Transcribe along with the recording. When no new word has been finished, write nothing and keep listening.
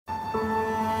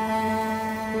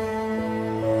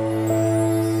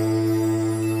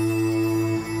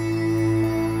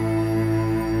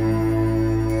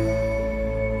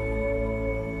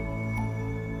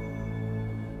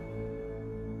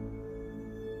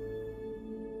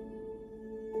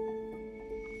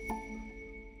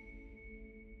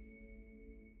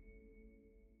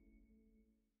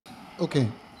Ok,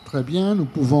 très bien, nous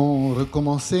pouvons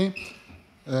recommencer.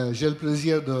 J'ai le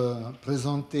plaisir de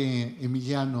présenter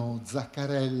Emiliano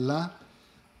Zaccarella,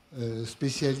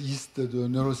 spécialiste de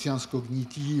neurosciences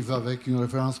cognitives avec une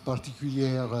référence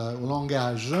particulière au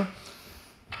langage.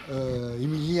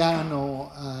 Emiliano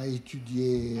a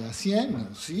étudié à Sienne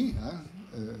aussi,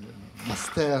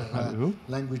 Master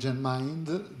Language and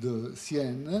Mind de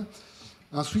Sienne.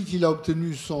 Ensuite, il a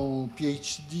obtenu son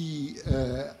PhD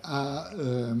à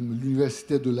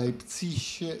l'université de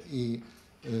Leipzig et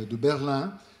de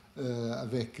Berlin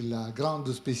avec la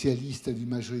grande spécialiste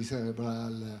d'imagerie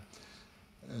cérébrale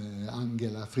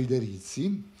Angela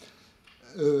Friderizzi.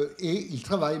 Et il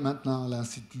travaille maintenant à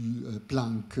l'Institut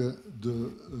Planck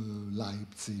de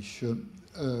Leipzig.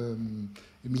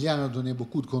 Emiliano a donné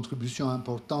beaucoup de contributions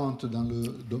importantes dans le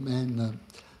domaine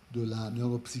de la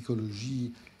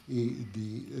neuropsychologie et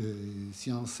des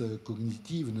sciences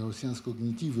cognitives, neurosciences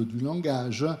cognitives du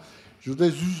langage. Je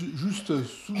voudrais juste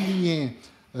souligner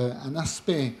un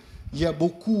aspect. Il y a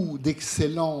beaucoup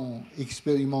d'excellents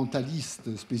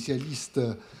expérimentalistes, spécialistes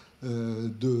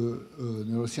de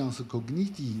neurosciences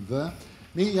cognitives,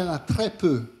 mais il y en a très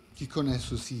peu qui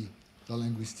connaissent aussi la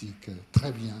linguistique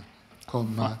très bien,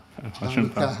 comme dans le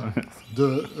cas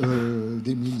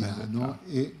d'Emiliano.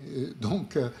 Et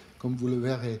donc, comme vous le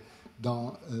verrez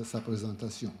dans sa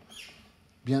présentation.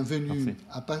 Bienvenue merci.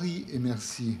 À Paris et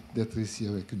merci d'être ici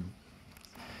avec nous.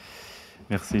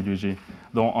 Merci Luigi.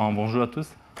 Donc, bonjour à tous.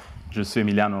 Je suis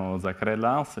Emiliano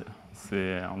Zaccarella.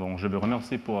 Donc, je vous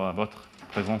remercie pour votre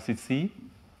présence ici.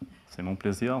 C'est mon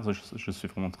plaisir. Je suis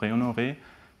vraiment très honoré.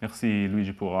 Merci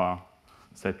Luigi pour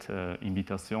cette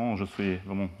invitation.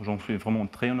 J'en suis vraiment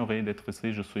très honoré d'être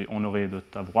ici. Je suis honoré de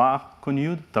t'avoir connu,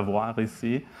 de t'avoir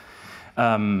ici.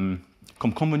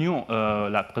 Comme convenu,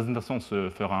 la présentation se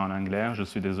fera en anglais. Je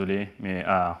suis désolé, mais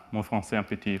mon français est un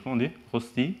petit, comment on dit,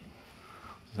 rusty.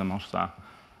 Ça marche ça.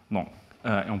 Bon,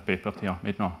 on peut partir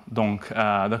maintenant. Donc,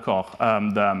 d'accord.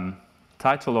 The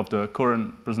title of the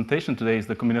current presentation today is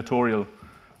the Combinatorial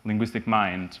Linguistic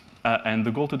Mind. And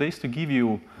the goal today is to give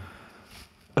you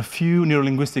a few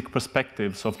neurolinguistic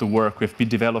perspectives of the work we've been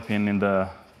developing in the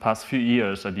past few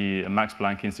years at the Max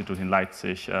Planck Institute in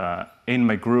Leipzig, in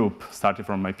my group, starting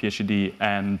from my PhD,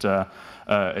 and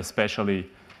especially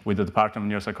with the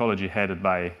Department of Neuropsychology headed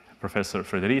by Professor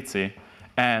Friderizzi,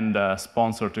 and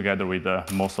sponsored together with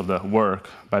most of the work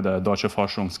by the Deutsche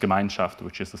Forschungsgemeinschaft,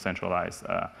 which is the centralized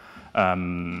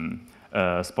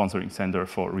sponsoring center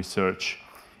for research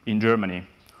in Germany.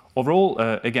 Overall,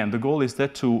 again, the goal is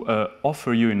that to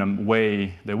offer you in a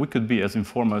way that we could be as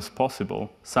informal as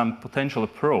possible some potential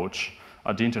approach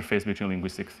at the interface between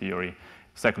linguistic theory,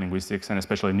 psycholinguistics, and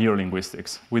especially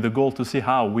neurolinguistics, with the goal to see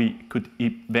how we could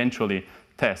eventually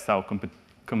test how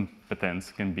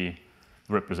competence can be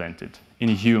represented in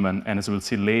a human, and as we'll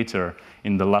see later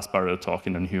in the last part of the talk,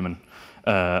 in the human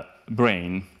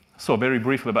brain. So very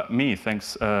briefly about me,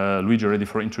 thanks Luigi already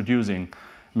for introducing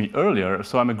me earlier.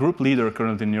 So I'm a group leader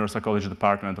currently in the neuropsychology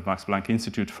department of Max Planck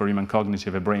Institute for Human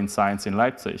Cognitive and Brain Science in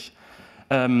Leipzig.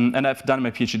 And I've done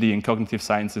my PhD in cognitive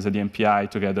sciences at the MPI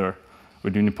together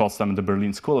with Uni Potsdam and the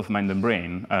Berlin School of Mind and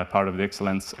Brain, part of the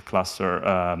excellence cluster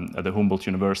at the Humboldt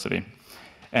University.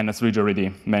 And as Luigi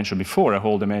already mentioned before, I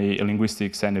hold a MA in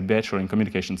linguistics and a bachelor in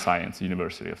communication science at the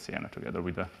University of Siena together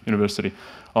with the University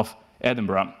of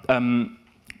Edinburgh.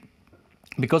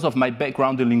 Because of my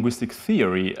background in linguistic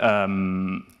theory,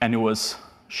 and it was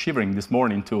shivering this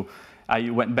morning too, I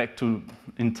went back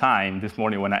in time this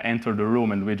morning when I entered the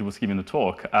room and Luigi was giving the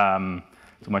talk.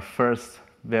 So my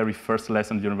very first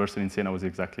lesson at the University in Siena was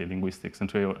exactly linguistics, and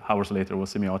 2 hours later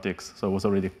was semiotics, so it was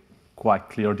already quite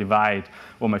clear divide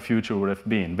what my future would have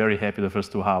been. Very happy the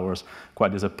first 2 hours,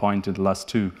 quite disappointed the last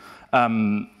 2.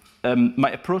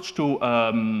 My approach to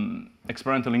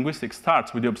experimental linguistics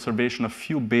starts with the observation of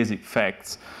few basic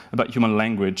facts about human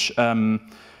language.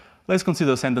 Let's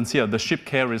consider the sentence here: the ship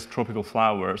carries tropical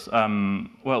flowers.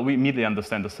 Well, we immediately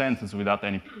understand the sentence without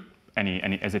any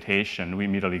hesitation. We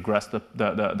immediately grasp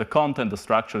the content, the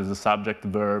structure is the subject, the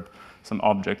verb, some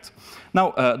object.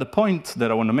 Now, the point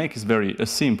that I want to make is very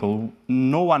simple.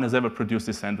 No one has ever produced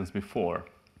this sentence before,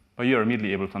 but you're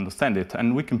immediately able to understand it.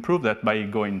 And we can prove that by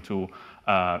going to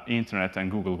internet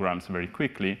and Google grams very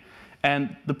quickly.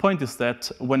 And the point is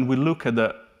that when we look at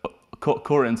the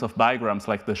occurrence of bigrams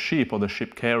like the sheep or the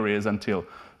ship carries until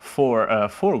 4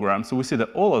 grams, we see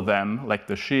that all of them, like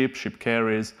the sheep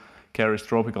carries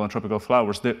tropical and tropical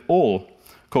flowers, they all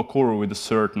co-occur with a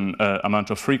certain amount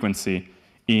of frequency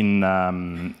in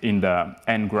the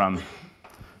n-gram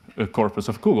corpus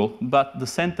of Google, but the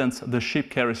sentence, the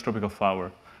sheep carries tropical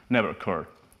flower, never occurred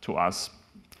to us.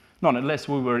 Nonetheless,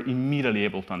 we were immediately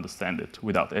able to understand it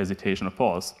without hesitation or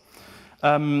pause.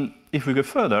 If we go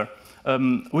further,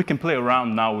 we can play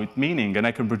around now with meaning, and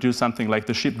I can produce something like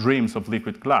the ship dreams of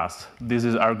liquid glass. This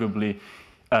is arguably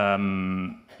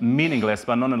meaningless,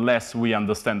 but nonetheless, we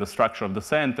understand the structure of the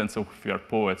sentence. So if we are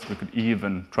poets, we could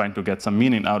even try to get some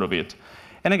meaning out of it.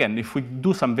 And again, if we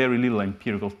do some very little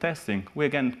empirical testing, we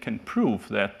again can prove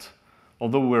that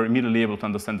although we're immediately able to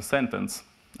understand the sentence,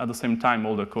 at the same time,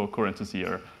 all the co-occurrences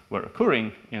here were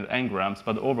occurring in the n-grams,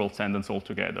 but the overall sentence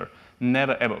altogether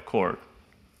never ever occurred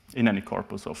in any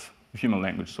corpus of human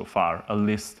language so far, at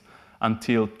least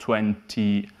until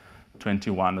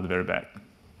 2021 at the very back.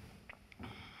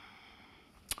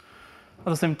 At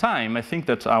the same time, I think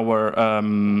that our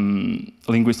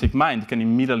linguistic mind can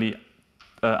immediately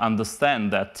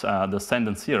understand that the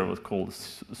sentence here, what's called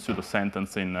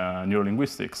pseudo-sentence in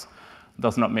neurolinguistics,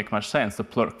 does not make much sense. The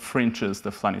plurk fringes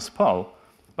the funny spell.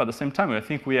 But at the same time, I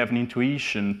think we have an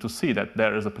intuition to see that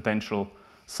there is a potential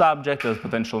subject, there's a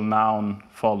potential noun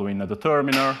following a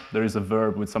determiner, there is a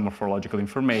verb with some morphological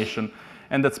information,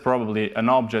 and that's probably an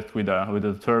object with a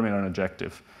determiner, an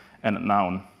adjective, and a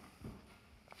noun.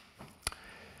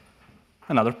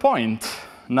 Another point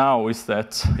now is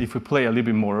that if we play a little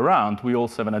bit more around, we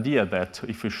also have an idea that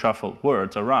if we shuffle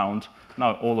words around,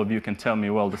 now all of you can tell me,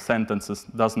 well, the sentences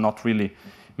does not really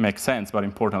make sense, but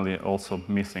importantly also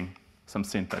missing some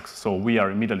syntax. So we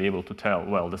are immediately able to tell,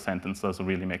 well, the sentence doesn't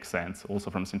really make sense, also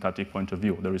from a syntactic point of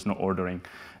view. There is no ordering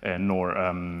nor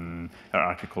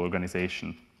hierarchical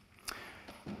organization.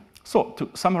 So to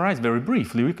summarize very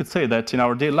briefly, we could say that in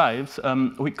our daily lives,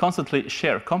 we constantly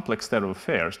share complex state of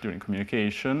affairs during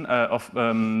communication.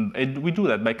 And we do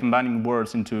that by combining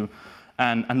words into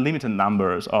an unlimited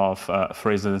numbers of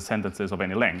phrases and sentences of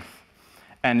any length.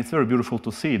 And it's very beautiful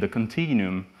to see the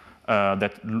continuum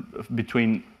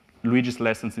between Luigi's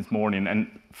lessons this morning and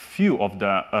few of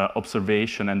the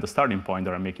observation and the starting point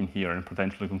that I'm making here and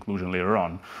potentially conclusion later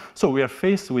on. So we are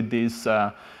faced with this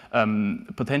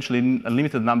potentially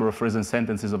unlimited number of phrases and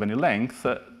sentences of any length,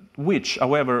 which,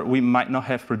 however, we might not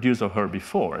have produced or heard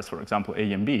before, as for example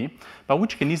A and B, but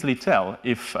which can easily tell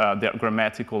if they are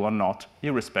grammatical or not,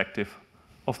 irrespective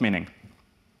of meaning.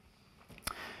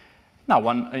 Now,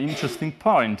 one interesting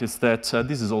point is that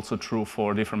this is also true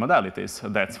for different modalities.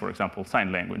 That's, for example,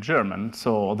 sign language, German.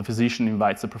 So the physician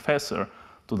invites the professor.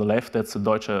 To the left, that's the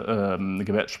Deutsche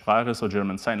Gebärdensprache, so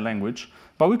German sign language.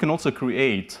 But we can also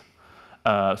create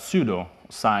pseudo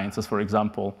signs, as for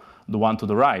example, the one to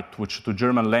the right, which to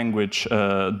German language,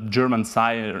 German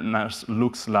signers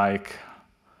looks like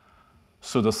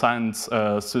pseudo-signs,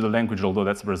 pseudo-language, although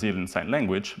that's Brazilian sign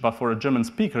language. But for a German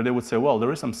speaker, they would say, well,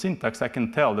 there is some syntax. I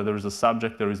can tell that there is a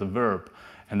subject, there is a verb,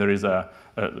 and there is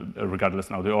regardless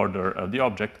now the order of the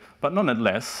object. But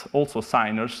nonetheless, also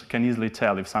signers can easily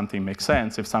tell if something makes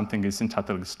sense, if something is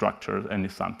syntactically structured, and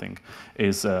if something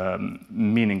is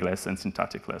meaningless and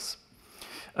syntacticless.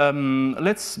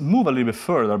 Let's move a little bit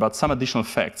further about some additional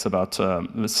facts, about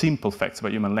simple facts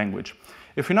about human language.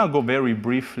 If we now go very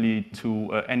briefly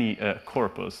to any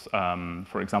corpus,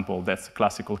 for example, that's a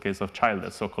classical case of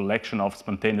childhood, so collection of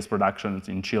spontaneous productions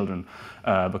in children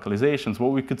vocalizations,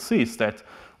 what we could see is that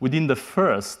within the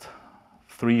first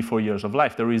 3-4 years of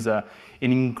life, there is an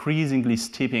increasingly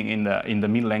steeping in the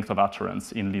mean length of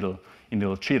utterance in little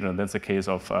children. That's the case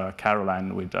of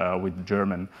Caroline with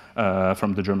German,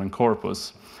 from the German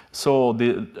corpus. So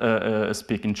the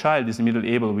speaking child is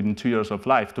immediately able, within 2 years of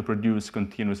life, to produce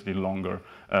continuously longer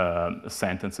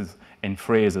sentences and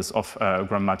phrases of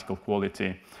grammatical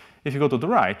quality. If you go to the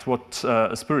right, what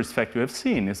a spurious fact you have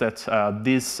seen is that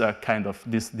this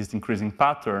increasing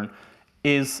pattern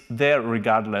is there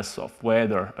regardless of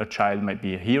whether a child might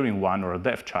be a hearing one or a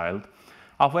deaf child.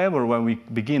 However, when we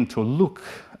begin to look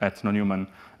at non-human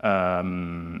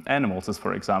animals, as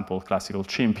for example, classical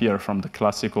chimp here from the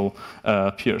classical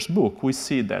Pierre's book, we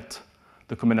see that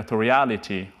the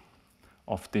combinatoriality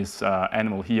of this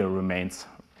animal here remains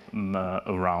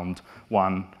around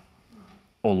 1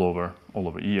 all over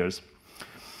years.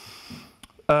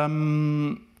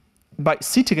 By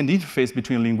sitting in the interface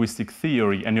between linguistic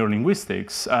theory and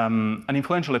neurolinguistics, an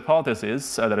influential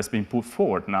hypothesis that has been put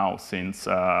forward now since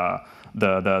the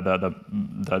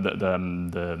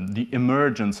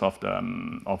emergence of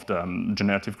the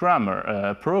generative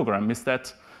grammar program is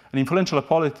that an influential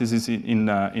hypothesis in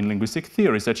linguistic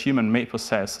theory is that humans may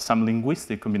possess some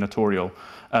linguistic combinatorial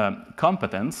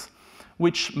competence,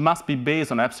 which must be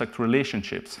based on abstract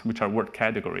relationships, which are word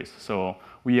categories. So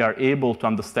we are able to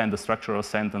understand the structure of a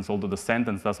sentence, although the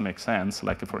sentence doesn't make sense,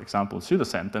 like, for example, a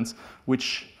pseudo-sentence,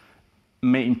 which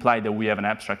may imply that we have an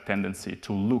abstract tendency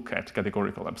to look at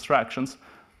categorical abstractions.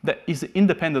 that is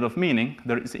independent of meaning,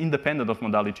 that is independent of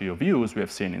modality of use, we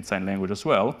have seen in sign language as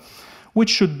well, which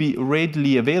should be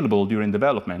readily available during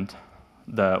development,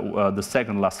 the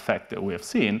second last fact that we have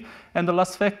seen, and the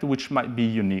last fact which might be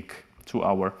unique to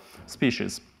our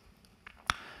species.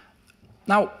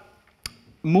 Now,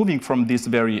 moving from these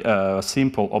very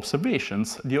simple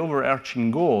observations, the overarching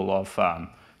goal of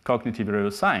cognitive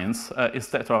behavioral science is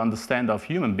that to understand how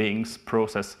human beings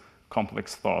process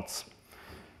complex thoughts.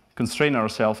 Constrain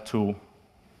ourselves to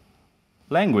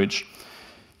language,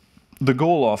 the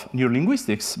goal of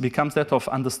neurolinguistics becomes that of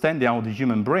understanding how the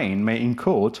human brain may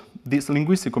encode this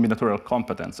linguistic combinatorial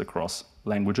competence across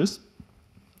languages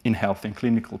in healthy and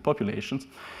clinical populations,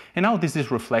 and how this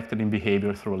is reflected in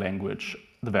behavior through language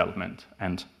development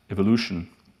and evolution.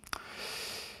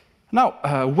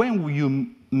 Now, when you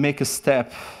make a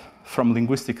step from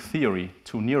linguistic theory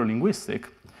to neurolinguistic,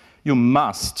 you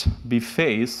must be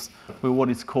faced with what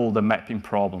is called the mapping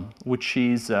problem, which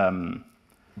is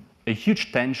a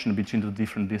huge tension between the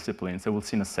different disciplines that we'll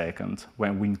see in a second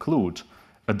when we include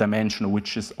a dimension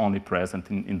which is only present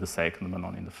in the second but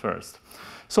not in the first.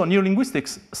 So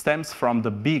neurolinguistics stems from the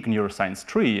big neuroscience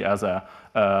tree as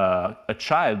a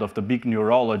child of the big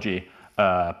neurology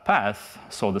path,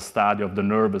 so the study of the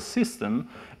nervous system,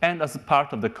 and as a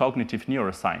part of the cognitive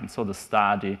neuroscience, so the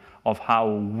study of how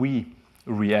we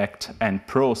react and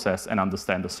process and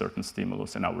understand a certain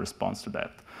stimulus and our response to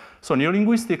that. So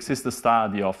neurolinguistics is the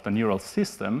study of the neural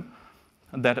system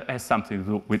that has something to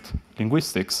do with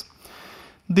linguistics.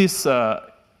 This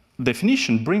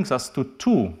definition brings us to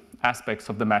two aspects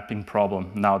of the mapping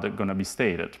problem now that are going to be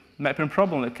stated. Mapping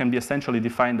problem can be essentially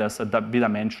defined as a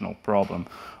bidimensional problem.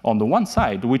 On the one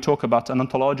side, we talk about an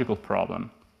ontological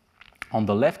problem. On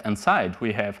the left-hand side,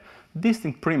 we have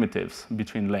distinct primitives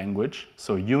between language,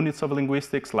 so units of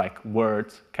linguistics like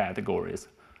words, categories,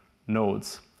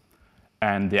 nodes,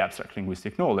 and the abstract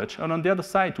linguistic knowledge. And on the other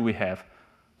side, we have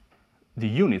the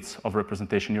units of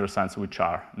representation neuroscience, which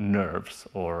are nerves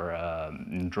or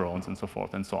neurons and so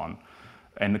forth and so on,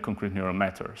 and the concrete neural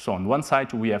matter. So on one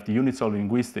side, we have the units of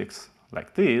linguistics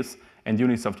like this, and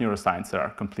units of neuroscience that are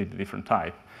completely different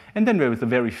type. And then we have the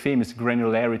very famous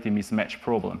granularity mismatch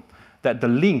problem, that the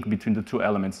link between the two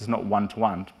elements is not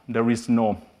one-to-one. There is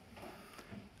no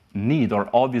need or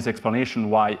obvious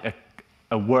explanation why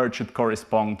a word should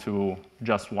correspond to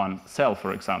just one cell,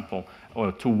 for example,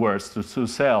 or two words to two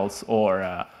cells, or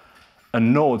a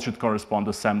node should correspond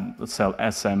to cell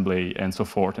assembly, and so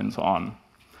forth and so on.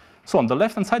 So on the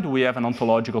left-hand side, we have an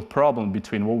ontological problem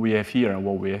between what we have here and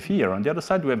what we have here. On the other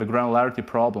side, we have a granularity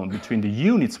problem between the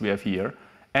units we have here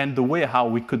and the way how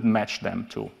we could match them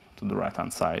to the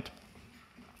right-hand side.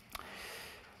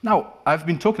 Now, I've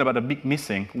been talking about a big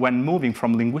missing when moving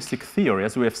from linguistic theory,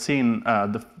 as we have seen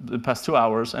the past 2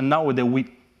 hours, and now that we're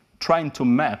trying to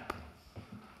map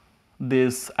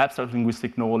this abstract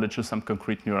linguistic knowledge to some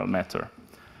concrete neural matter.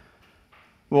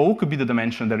 Well, what could be the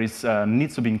dimension that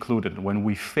needs to be included when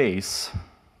we face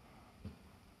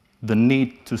the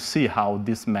need to see how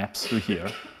this maps to here?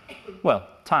 Well,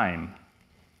 time.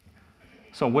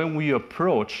 So when we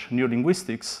approach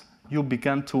neurolinguistics, you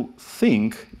begin to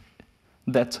think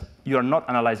that you are not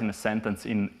analyzing a sentence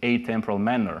in a temporal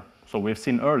manner. So we've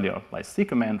seen earlier, like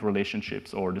segment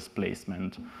relationships or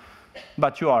displacement.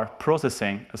 But you are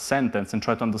processing a sentence and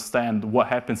try to understand what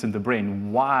happens in the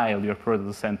brain while you're processing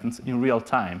the sentence in real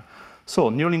time. So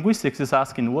neurolinguistics is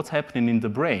asking what's happening in the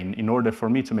brain in order for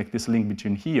me to make this link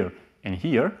between here and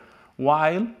here,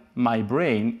 while my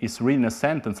brain is reading a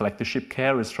sentence like the ship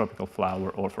carries tropical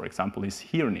flower, or for example, is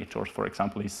hearing it, or for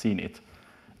example, is seeing it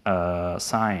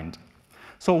signed.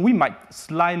 So we might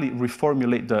slightly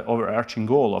reformulate the overarching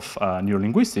goal of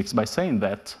neurolinguistics by saying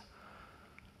that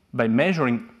by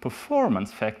measuring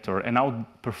performance factor and how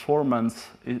performance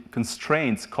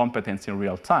constrains competence in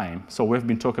real time. So we've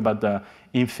been talking about the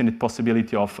infinite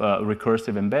possibility of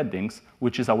recursive embeddings,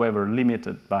 which is, however,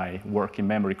 limited by working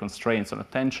memory constraints on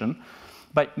attention.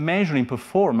 By measuring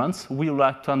performance, we would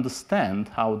like to understand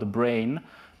how the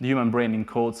human brain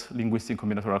encodes linguistic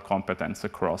combinatorial competence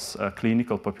across a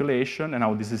clinical population and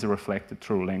how this is reflected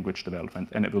through language development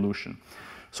and evolution.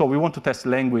 So we want to test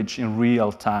language in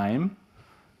real time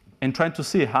and trying to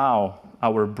see how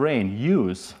our brain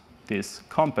uses this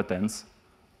competence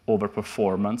over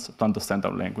performance to understand how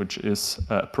language is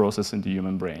processed in the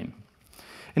human brain.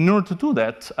 In order to do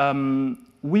that,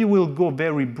 we will go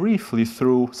very briefly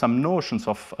through some notions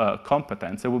of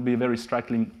competence. It will be very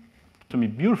striking to me,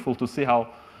 beautiful to see how,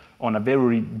 on a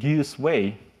very reduced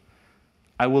way,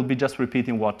 I will be just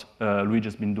repeating what Luigi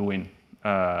has been doing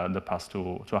for the past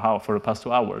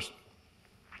 2 hours.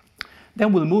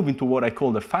 Then we'll move into what I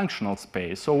call the functional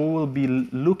space. So we will be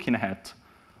looking at,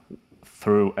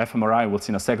 through fMRI, we'll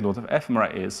see in a second what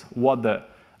fMRI is, what the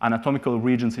anatomical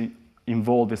regions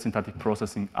involved in syntactic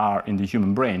processing are in the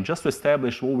human brain, just to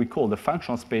establish what we call the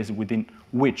functional space within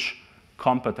which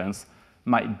competence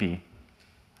might be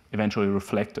eventually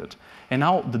reflected, and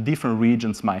how the different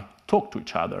regions might talk to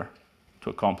each other to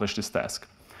accomplish this task.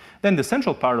 Then the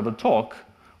central part of the talk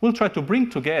will try to bring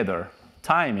together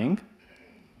timing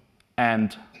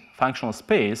and functional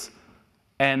space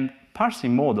and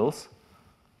parsing models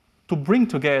to bring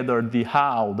together the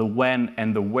how, the when,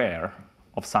 and the where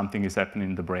of something is happening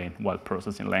in the brain while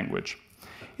processing language.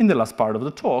 In the last part of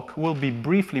the talk, we'll be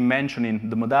briefly mentioning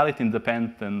the modality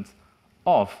independence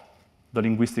of the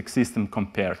linguistic system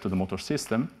compared to the motor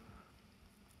system,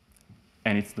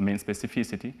 and its domain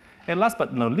specificity. And last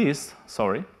but not least,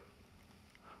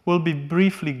 we'll be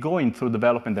briefly going through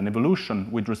development and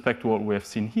evolution with respect to what we have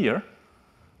seen here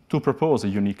to propose a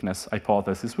uniqueness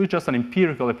hypothesis, which is just an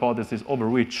empirical hypothesis over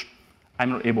which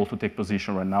I'm not able to take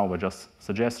position right now, but just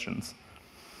suggestions.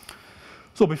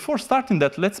 So before starting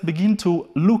that, let's begin to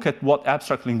look at what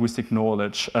abstract linguistic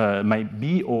knowledge might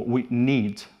be or we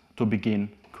need to begin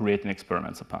creating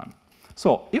experiments upon.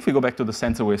 So if we go back to the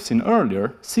sentence we've seen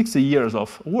earlier, 60 years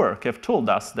of work have told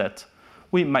us that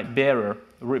we might better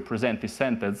represent this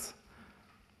sentence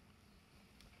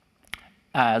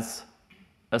as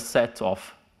a set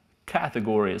of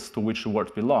categories to which the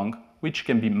words belong, which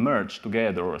can be merged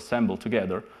together or assembled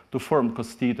together to form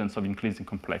constituents of increasing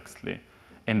complexity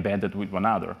embedded with one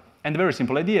another. And the very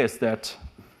simple idea is that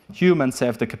humans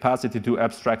have the capacity to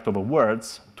abstract over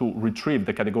words, to retrieve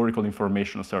the categorical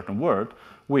information of a certain word,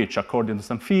 which, according to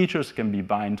some features, can be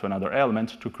bound to another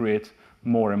element to create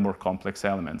more and more complex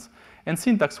elements. And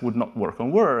syntax would not work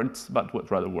on words, but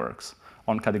what rather works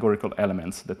on categorical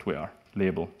elements that we are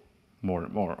labeled more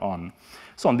and more on.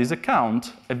 So on this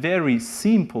account, a very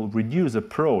simple, reduced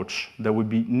approach that would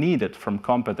be needed from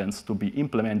competence to be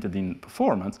implemented in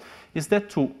performance is that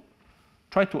to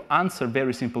try to answer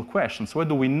very simple questions. Where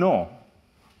do we know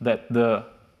that the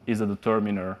is a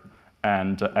determiner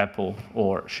and apple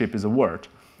or ship is a word?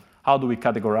 How do we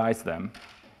categorize them?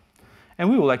 And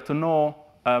we would like to know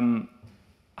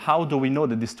how do we know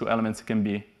that these two elements can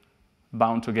be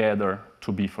bound together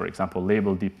to be, for example,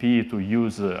 labeled DP, to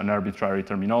use an arbitrary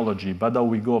terminology, but how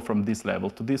we go from this level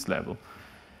to this level.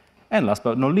 And last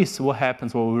but not least, what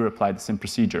happens when we apply the same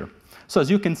procedure? So as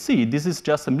you can see, this is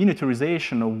just a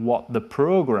miniaturization of what the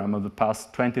program of the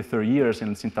past 20, 30 years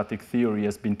in syntactic theory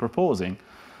has been proposing,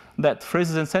 that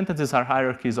phrases and sentences are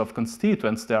hierarchies of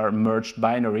constituents that are merged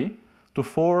binary to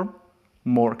form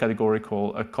more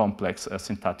categorical, complex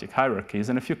syntactic hierarchies,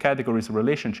 and a few categories of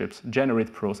relationships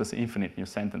generate, process infinite new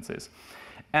sentences.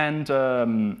 And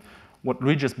what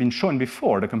Luigi has been showing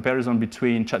before, the comparison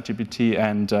between ChatGPT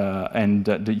and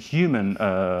the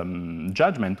human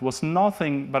judgment, was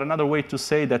nothing but another way to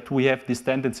say that we have this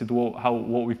tendency to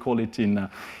what we call it in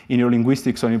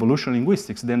neurolinguistics or evolutionary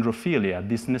linguistics, dendrophilia,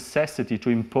 this necessity to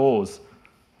impose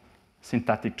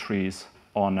syntactic trees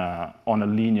on a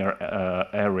linear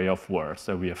array of words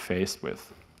that we are faced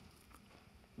with.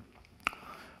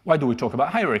 Why do we talk about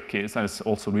hierarchies? As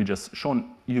also we just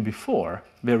shown you before,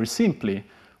 very simply,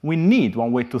 we need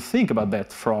one way to think about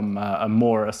that from a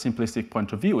more simplistic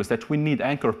point of view is that we need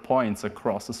anchor points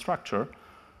across the structure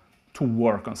to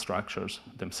work on structures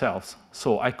themselves.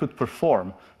 So I could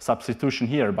perform substitution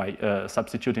here by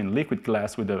substituting liquid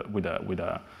glass with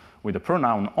a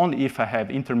pronoun only if I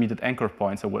have intermediate anchor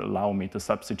points that will allow me to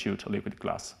substitute a liquid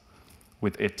glass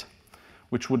with it,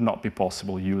 which would not be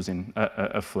possible using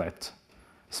a flat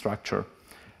structure.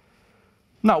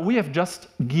 Now, we have just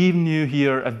given you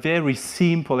here a very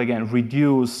simple, again,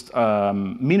 reduced,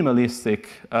 minimalistic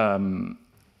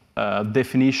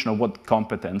definition of what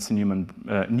competence in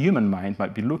human mind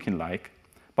might be looking like.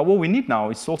 But what we need now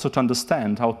is also to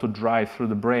understand how to drive through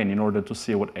the brain in order to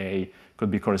see what A could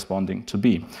be corresponding to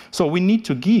B. So we need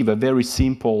to give a very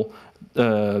simple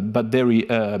but very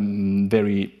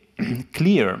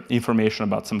clear information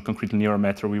about some concrete neural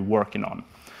matter we're working on.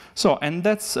 So, and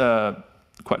that's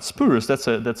quite spurious. That's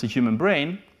a human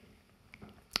brain.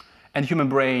 And human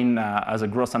brain, as a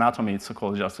gross anatomy, it's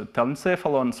called just a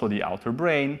telencephalon, so the outer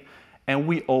brain. And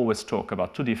we always talk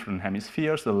about two different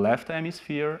hemispheres, the left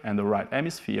hemisphere and the right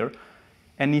hemisphere.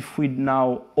 And if we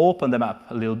now open them up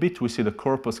a little bit, we see the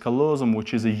corpus callosum,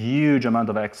 which is a huge amount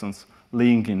of axons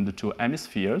linking the two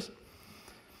hemispheres.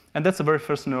 And that's the very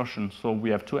first notion. So we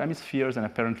have two hemispheres, and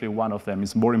apparently one of them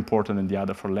is more important than the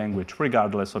other for language,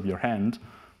 regardless of your hand,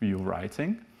 you're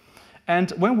writing.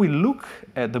 And when we look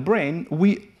at the brain,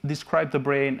 we describe the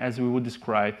brain as we would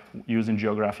describe, using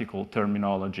geographical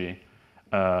terminology,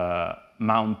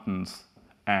 mountains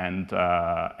and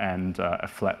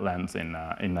flatlands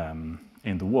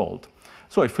in the world.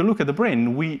 So if we look at the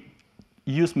brain, we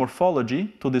use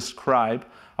morphology to describe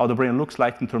how the brain looks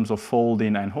like in terms of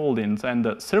folding and holdings. And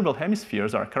the cerebral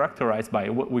hemispheres are characterized by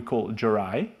what we call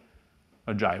gyri,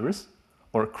 or gyrus,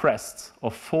 or crests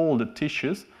of folded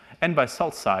tissues, and by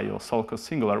sulci, or sulcus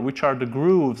singular, which are the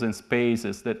grooves and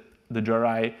spaces that the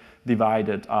gyri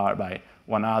divided are by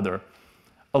one another.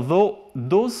 Although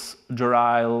those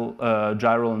gyral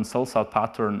and sulcal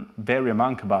patterns vary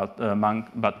among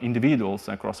individuals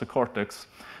across the cortex,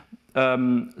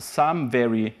 some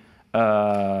very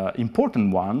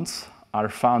important ones are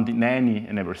found in any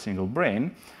and every single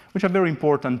brain, which are very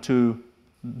important to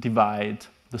divide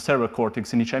the cerebral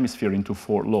cortex in each hemisphere into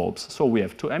 4 lobes. So we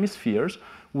have 2 hemispheres.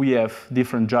 We have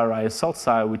different gyri and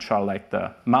sulci, which are like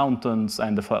the mountains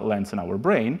and the flatlands in our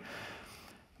brain.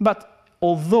 But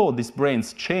although these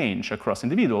brains change across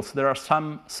individuals, there are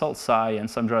some sulci and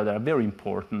some gyri that are very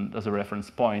important as a reference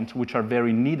point, which are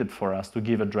very needed for us to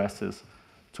give addresses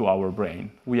to our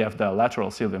brain. We have the lateral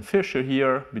Sylvian fissure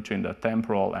here between the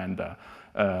temporal and the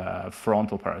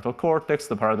frontal parietal cortex,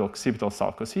 the parietal occipital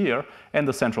sulcus here, and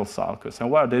the central sulcus. And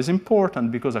why this is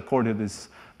important? Because according to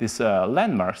these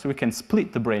landmarks, we can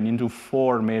split the brain into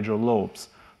 4 major lobes: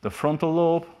 the frontal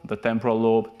lobe, the temporal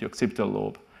lobe, the occipital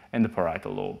lobe, and the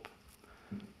parietal lobe.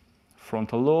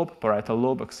 Frontal lobe, parietal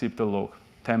lobe, occipital lobe,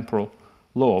 temporal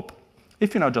lobe.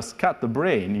 If you now just cut the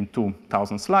brain into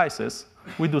 1,000 slices,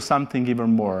 we do something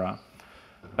even more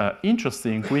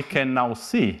interesting. We can now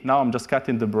see, now I'm just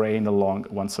cutting the brain along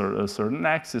a certain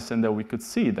axis, and then we could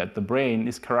see that the brain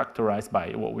is characterized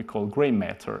by what we call gray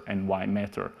matter and white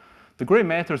matter. The gray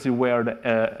matter is where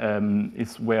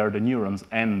the neurons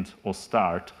end or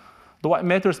start. The white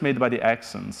matter is made by the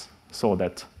axons, so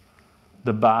that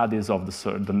the bodies of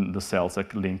the cells are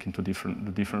linked into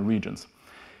the different regions.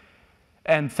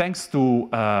 And thanks to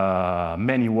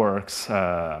many works,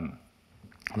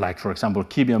 like, for example,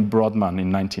 Kibbe and Brodmann in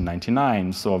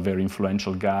 1999, so a very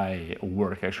influential guy who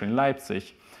worked actually in Leipzig,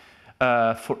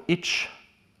 for each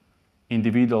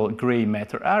individual gray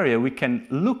matter area, we can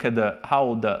look at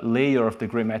how the layer of the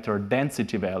gray matter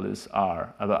density values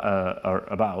are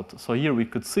about. So here we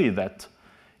could see that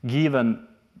given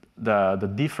the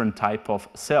different type of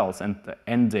cells and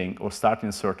ending or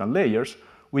starting certain layers,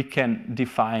 we can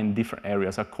define different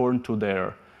areas according to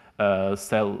their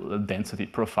cell density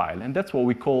profile. And that's what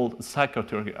we call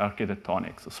psychotic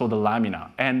architectonics, so the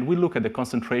lamina. And we look at the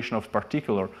concentration of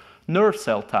particular nerve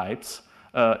cell types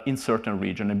in certain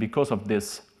regions. And because of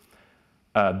this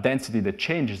density that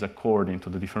changes according to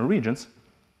the different regions,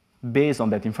 based on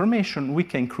that information, we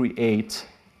can create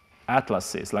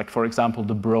atlases, like, for example,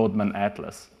 the Brodmann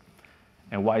Atlas.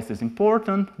 And why is this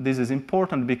important? This is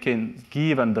important because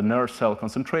given the nerve cell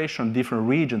concentration, different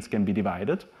regions can be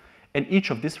divided, and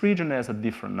each of these regions has a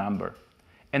different number.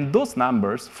 And those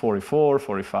numbers, 44,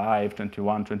 45,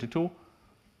 21, 22,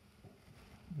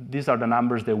 these are the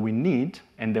numbers that we need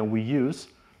and that we use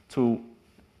to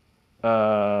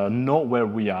know where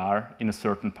we are in a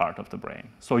certain part of the brain.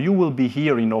 So you will be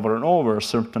hearing over and over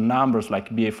certain numbers like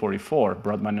BA44,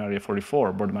 Brodmann area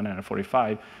 44, Brodmann area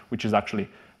 45, which is actually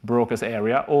Broca's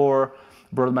area, or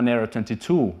Brodmann area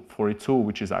 22, 42,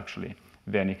 which is actually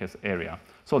Wernicke's area.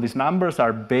 So these numbers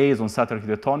are based on static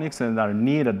architectonics and are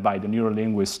needed by the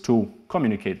neurolinguist to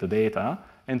communicate the data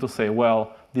and to say,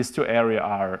 well, these 2 areas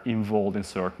are involved in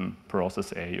certain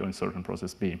process A or in certain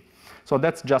process B. So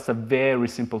that's just a very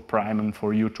simple primer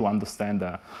for you to understand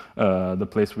the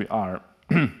place we are.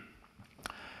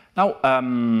 Now,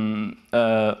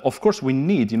 of course, we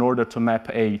need, in order to map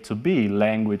A to B,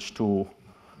 language to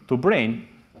brain,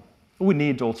 we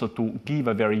need also to give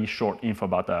a very short info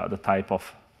about the type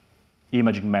of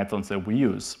imaging methods that we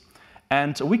use.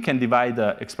 And we can divide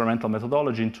the experimental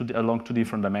methodology along 2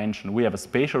 different dimensions. We have a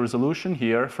spatial resolution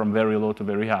here from very low to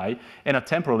very high, and a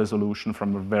temporal resolution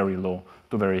from very low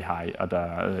to very high at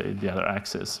the other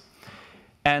axis.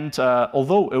 And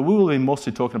although we will be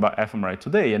mostly talking about fMRI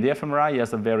today, and the fMRI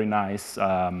has a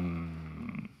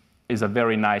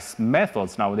very nice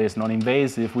methods nowadays,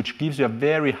 non-invasive, which gives you a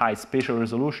very high spatial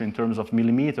resolution in terms of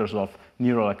millimeters of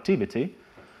neural activity,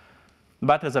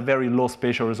 but has a very low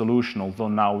spatial resolution, although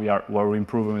now we're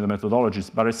improving with the methodologies.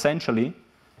 But essentially,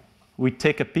 we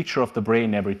take a picture of the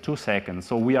brain every 2 seconds.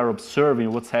 So we are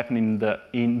observing what's happening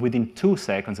within 2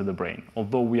 seconds of the brain,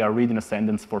 although we are reading a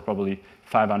sentence for probably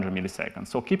 500 milliseconds.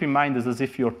 So keep in mind, it's as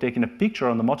if you're taking a picture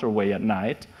on the motorway at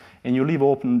night, and you leave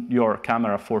open your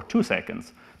camera for 2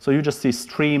 seconds. So you just see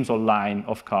streams or line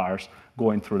of cars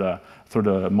going through the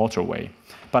motorway.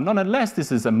 But nonetheless,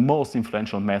 this is the most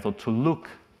influential method to look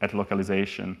at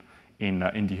localization in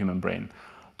the human brain.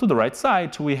 To the right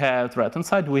side, we have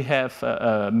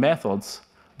methods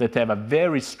that have a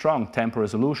very strong temporal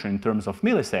resolution in terms of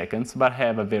milliseconds, but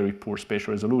have a very poor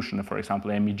spatial resolution. For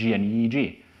example, MEG and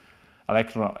EEG,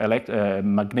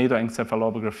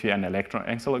 magnetoencephalography and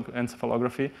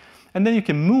electroencephalography. And then you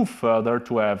can move further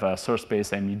to have source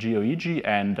space MEG or EEG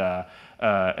and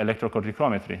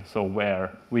electrocorticometry, so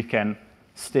where we can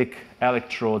stick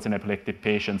electrodes in epileptic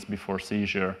patients before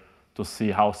seizure to see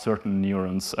how certain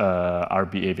neurons are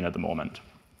behaving at the moment.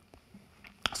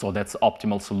 So that's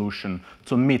optimal solution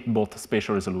to meet both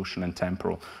spatial resolution and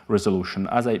temporal resolution.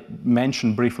 As I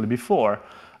mentioned briefly before,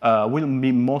 we'll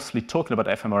be mostly talking about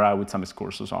fMRI with some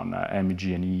excursus on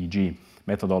MEG and EEG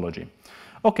methodology.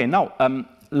 Okay, now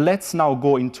let's now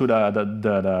go into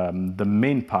the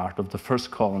main part of the first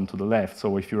column to the left.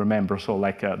 So if you remember, so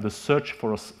like the search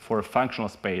for a functional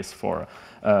space for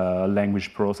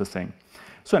language processing.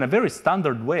 So in a very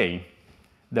standard way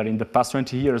that in the past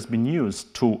 20 years has been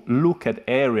used to look at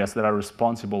areas that are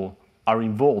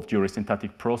involved during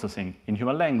syntactic processing in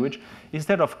human language,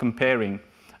 instead of comparing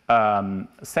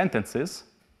sentences,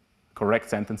 correct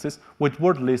sentences, with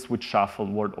word lists with shuffled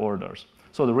word orders.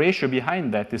 So the ratio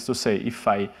behind that is to say, if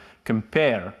I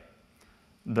compare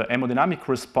the hemodynamic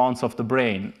response of the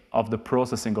brain of the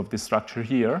processing of this structure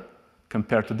here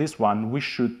compared to this one, we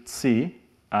should see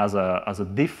as a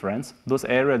difference those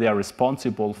areas that are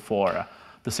responsible for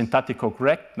the syntactic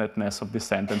correctness of this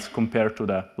sentence compared to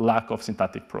the lack of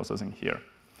syntactic processing here.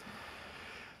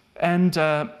 And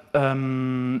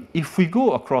if we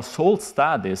go across all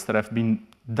studies that have been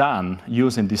done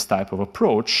using this type of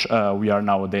approach, we are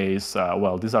nowadays,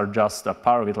 well, these are just a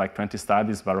part of it, like 20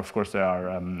 studies, but of course there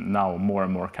are now more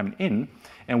and more coming in.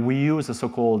 And we use a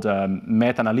so-called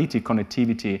meta-analytic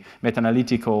connectivity,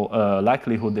 meta-analytical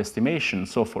likelihood estimation.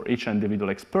 So for each individual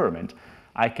experiment,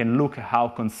 I can look at how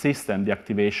consistent the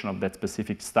activation of that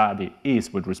specific study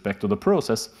is with respect to the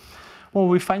process. What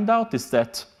we find out is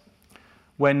that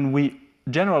when we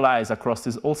generalize across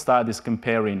these all studies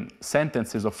comparing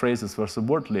sentences or phrases versus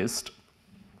word list,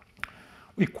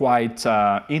 we quite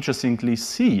interestingly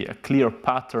see a clear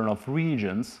pattern of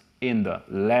regions in the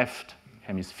left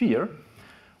hemisphere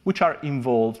which are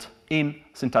involved in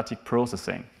syntactic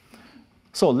processing.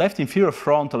 So left inferior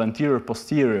frontal, anterior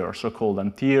posterior, so-called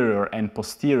anterior and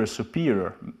posterior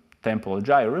superior temporal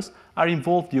gyrus are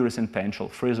involved during sentential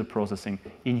phrasal processing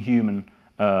in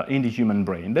the human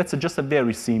brain. That's just a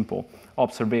very simple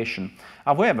observation.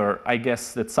 However, I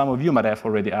guess that some of you might have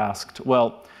already asked,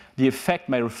 well, the effect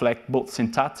may reflect both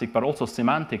syntactic but also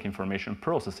semantic information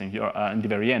processing. In the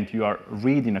very end, you are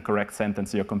reading a correct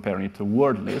sentence, you're comparing it to a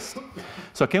word list.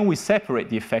 So can we separate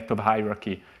the effect of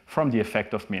hierarchy from the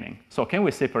effect of meaning? So can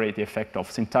we separate the effect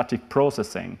of syntactic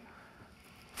processing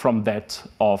from that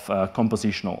of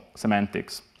compositional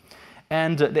semantics?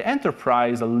 And the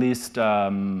enterprise, at least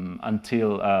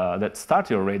until that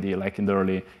started already, like in the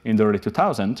early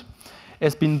 2000s,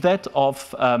 has been that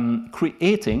of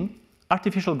creating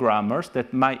artificial grammars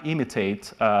that might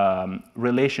imitate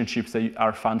relationships that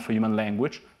are found for human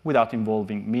language without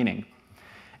involving meaning.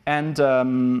 And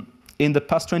in the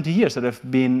past 20 years, there have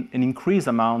been an increased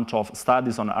amount of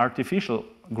studies on artificial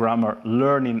grammar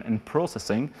learning and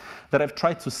processing that have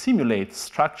tried to simulate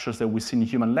structures that we see in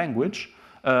human language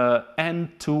and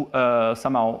to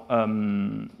somehow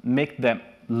make them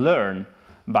learn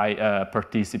by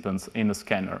participants in a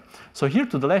scanner. So here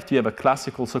to the left, you have a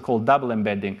classical so-called double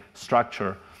embedding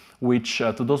structure, which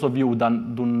to those of you who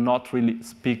do not really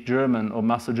speak German or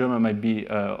master German might be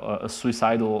a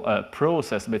suicidal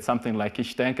process, but something like,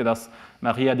 ich denke, dass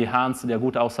Maria die Hans, der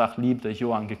gut aussah, liebte,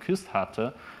 Johann geküsst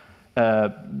hatte.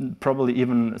 Probably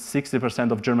even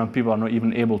 60% of German people are not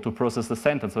even able to process the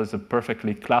sentence. So it's a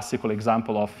perfectly classical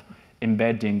example of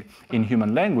embedding in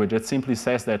human language. It simply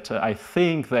says that I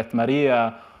think that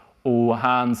Maria or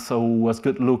Hans, who was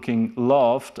good looking,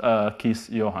 loved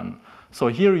kiss Johann. So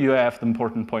here you have the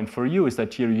important point for you is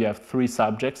that here you have three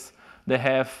subjects that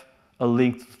have a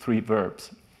link to three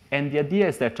verbs. And the idea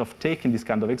is that of taking this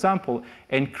kind of example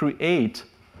and create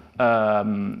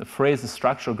phrase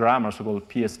structural grammar, so-called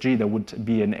PSG, that would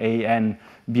be an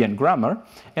AN-BN grammar,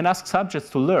 and ask subjects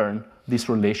to learn these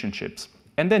relationships.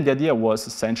 And then the idea was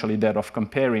essentially that of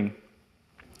comparing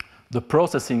the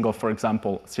processing of, for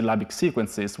example, syllabic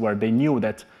sequences, where they knew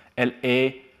that LA,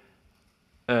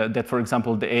 that, for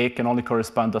example, the A can only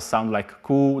correspond to a sound like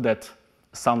ku, that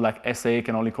sound like SA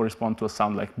can only correspond to a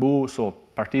sound like bu. So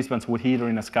participants would hear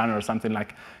in a scanner something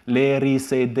like le, ri,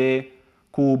 se, de,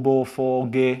 kubo for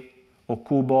ge, or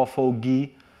kubo for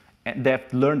gi. And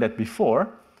they've learned that before,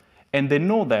 and they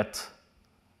know that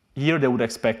here they would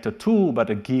expect a tu, but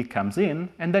a gi comes in,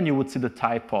 and then you would see the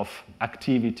type of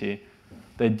activity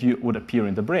that would appear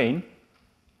in the brain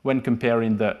when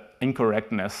comparing the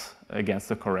incorrectness against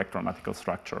the correct grammatical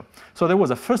structure. So there was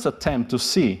a first attempt to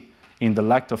see in the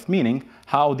lack of meaning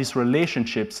how these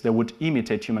relationships that would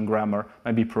imitate human grammar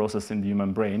might be processed in the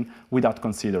human brain without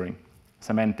considering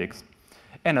semantics.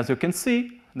 And as you can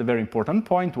see, the very important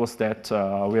point was that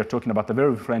we are talking about a very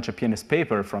influential pianist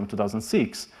paper from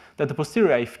 2006, that the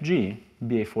posterior IFG,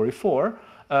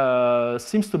 BA44,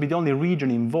 seems to be the only region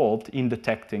involved in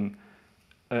detecting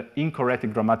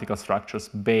incorrect grammatical structures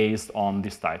based on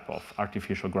this type of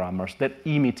artificial grammars that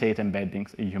imitate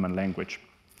embeddings in human language.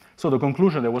 So the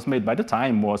conclusion that was made by the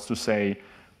time was to say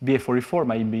BA44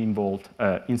 might be involved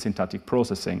in syntactic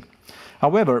processing.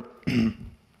 However,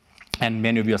 and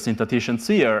many of you are syntacticians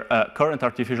here, current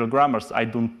artificial grammars, I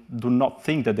do not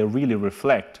think that they really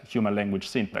reflect human language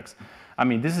syntax. I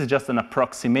mean, this is just an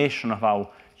approximation of how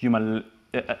human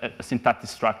syntactic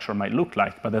structure might look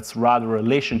like, but that's rather a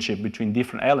relationship between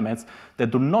different elements that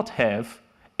do not have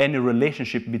any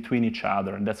relationship between each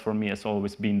other. And that's, for me, has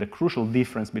always been the crucial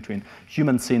difference between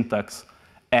human syntax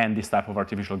and this type of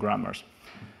artificial grammars.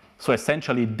 So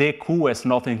essentially, DQ has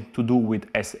nothing to do with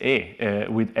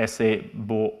SA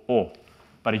bo O.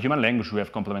 But in human language, we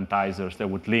have complementizers that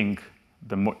would link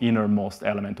the innermost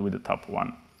element with the top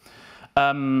one.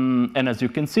 And as you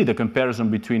can see, the comparison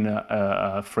between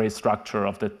a phrase structure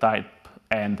of the type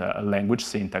and a language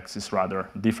syntax is rather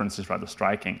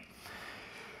striking.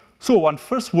 So one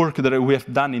first work that we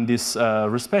have done in this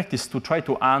respect is to try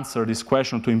to answer this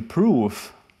question, to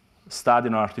improve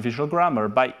studying artificial grammar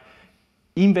by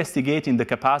investigating the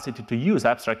capacity to use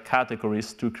abstract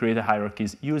categories to create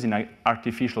hierarchies using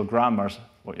artificial grammars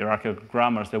or hierarchical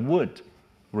grammars that would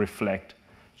reflect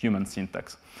human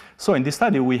syntax. So in this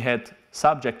study, we had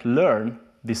subjects learn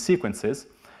these sequences,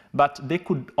 but they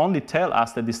could only tell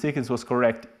us that the sequence was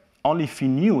correct only if we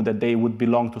knew that they would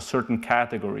belong to certain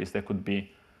categories that could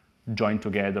be joined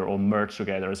together or merged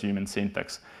together as human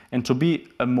syntax. And to be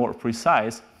more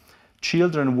precise,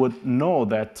 children would know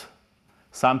that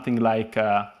something like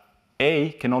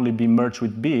A can only be merged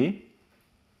with B,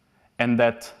 and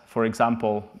that, for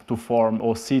example, to form,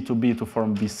 or C to B to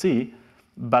form BC,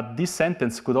 but this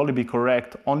sentence could only be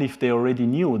correct only if they already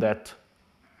knew that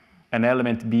an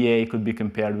element BA could be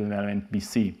compared with an element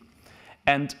BC.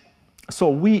 And so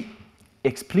we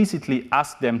explicitly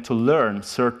asked them to learn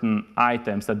certain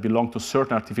items that belong to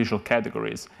certain artificial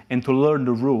categories and to learn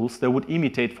the rules that would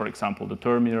imitate, for example, the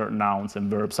terminator, nouns,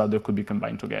 and verbs, how they could be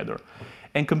combined together,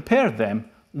 and compare them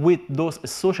with those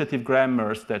associative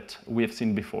grammars that we have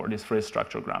seen before, this phrase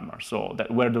structure grammar, so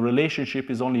that where the relationship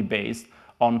is only based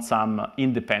on some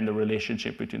independent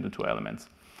relationship between the two elements.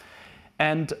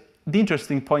 And the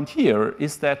interesting point here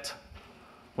is that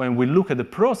when we look at the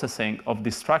processing of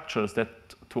these structures that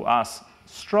to us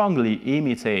strongly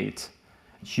imitate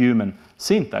human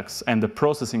syntax and the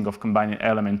processing of combining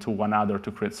elements to one another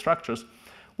to create structures,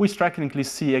 we strikingly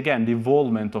see again the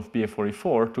involvement of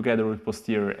BA44 together with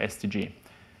posterior STG.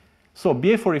 So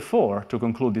BA44, to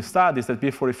conclude this study, is that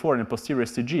BA44 and posterior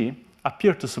STG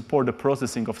appear to support the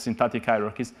processing of syntactic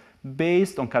hierarchies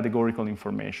based on categorical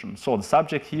information. So the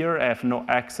subject here have no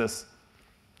access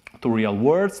to real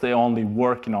words. They're only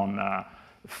working on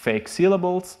fake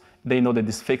syllables. They know that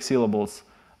these fake syllables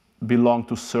belong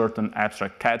to certain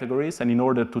abstract categories. And in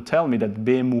order to tell me that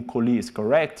Bemu Koli is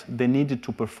correct, they needed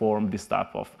to perform this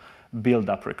type of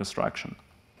build-up reconstruction.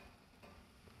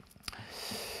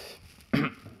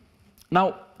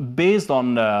 Now, based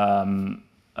on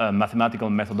mathematical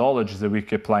methodologies that we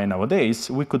can apply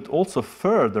nowadays, we could also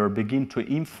further begin to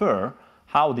infer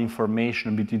how the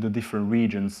information between the different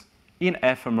regions in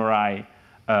fMRI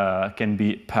can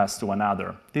be passed to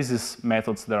another. This is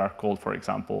methods that are called, for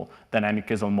example, dynamic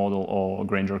causal model or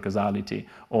Granger causality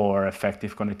or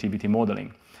effective connectivity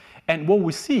modeling. And what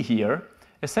we see here,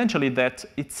 essentially, that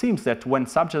it seems that when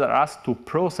subjects are asked to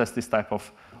process this type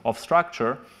of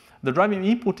structure, the driving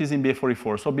input is in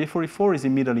BA44, so BA44 is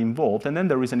immediately involved, and then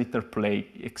there is an interplay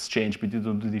exchange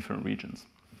between the different regions.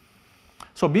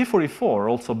 So BA44,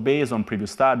 also based on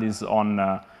previous studies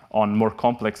on more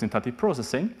complex syntactic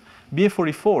processing,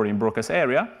 BA44 in Broca's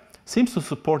area seems to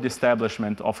support the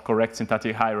establishment of correct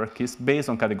syntactic hierarchies based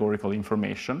on categorical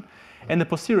information, and the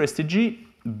posterior STG,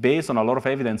 based on a lot of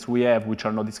evidence we have, which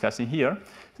are not discussing here,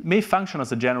 may function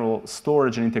as a general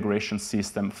storage and integration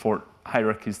system for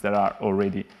hierarchies that are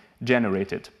already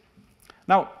generated.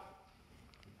 Now,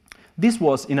 this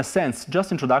was, in a sense,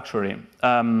 just introductory.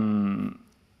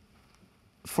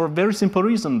 for a very simple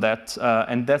reason that,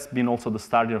 and that's been also the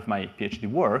start of my PhD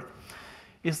work,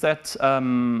 is that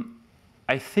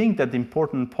I think that the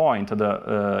important point,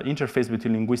 the interface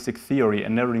between linguistic theory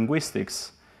and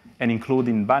neurolinguistics, and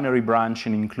including binary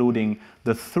branching, including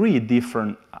the three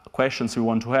different questions we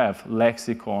want to have,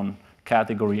 lexicon,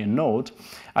 category, and node,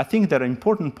 I think that an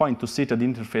important point to sit at the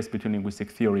interface between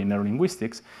linguistic theory and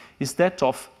neurolinguistics is that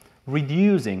of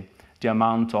reducing the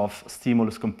amount of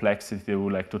stimulus complexity we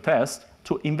would like to test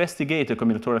to investigate the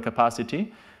combinatorial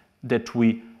capacity that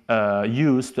we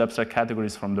use to abstract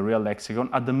categories from the real lexicon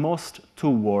at the most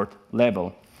two-word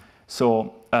level.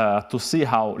 So to see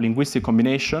how linguistic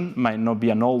combination might not be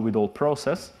an all-with-all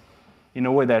process in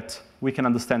a way that we can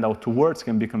understand how two words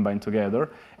can be combined together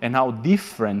and how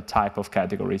different type of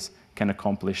categories can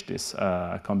accomplish this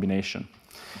combination.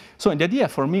 So the idea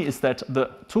for me is that the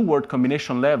two-word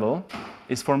combination level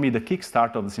is for me the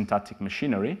kickstart of the syntactic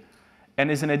machinery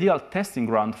and is an ideal testing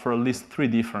ground for at least three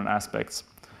different aspects.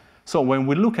 So when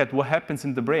we look at what happens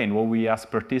in the brain when we ask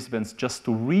participants just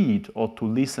to read or to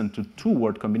listen to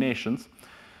two-word combinations,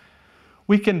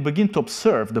 we can begin to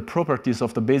observe the properties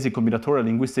of the basic combinatorial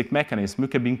linguistic mechanism. We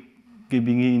can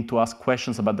begin to ask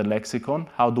questions about the lexicon.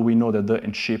 How do we know that the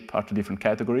and ship are two different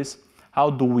categories? How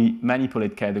do we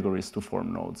manipulate categories to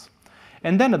form nodes?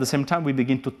 And then at the same time, we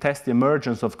begin to test the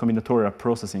emergence of combinatorial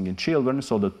processing in children,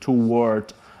 so the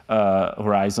two-word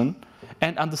horizon,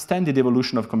 and understand the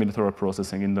evolution of combinatorial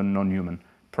processing in the non-human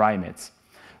primates.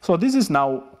 So this is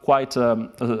now quite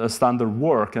a standard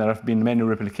work, and there have been many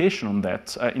replications on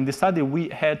that. In the study, we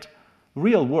had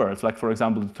real words, like, for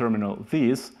example, the terminal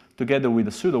 "these," together with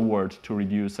a pseudo word to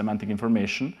reduce semantic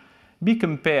information, be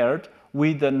compared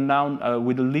with a noun,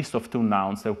 with a list of two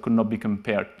nouns that could not be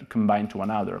combined to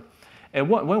another. And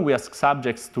when we ask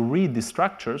subjects to read these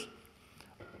structures,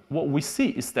 what we see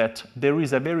is that there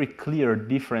is a very clear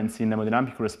difference in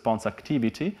hemodynamic response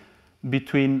activity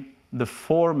between the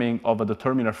forming of a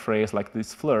determiner phrase like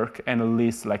this flirk and a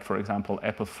list like, for example,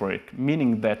 apple frick,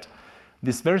 meaning that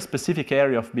this very specific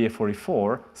area of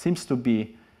BA44 seems to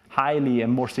be highly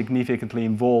and more significantly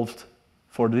involved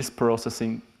for this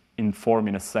processing in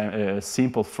forming a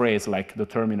simple phrase like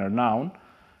determiner noun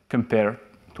compared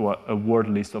to a word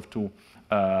list of two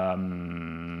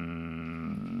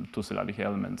syllabic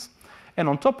elements. And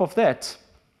on top of that,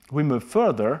 we move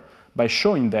further by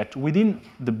showing that within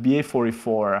the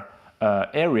BA44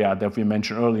 area that we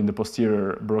mentioned earlier in the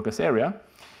posterior Broca's area,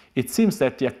 it seems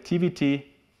that the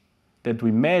activity that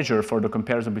we measure for the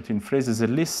comparison between phrases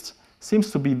and lists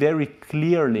seems to be very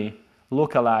clearly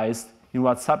localized in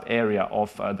one sub-area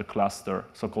of the cluster,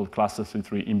 so-called cluster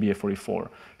 3 in BA44,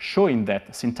 showing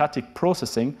that syntactic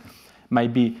processing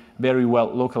might be very well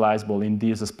localizable in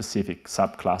this specific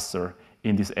subcluster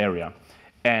in this area.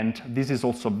 And this is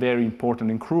also very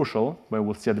important and crucial, where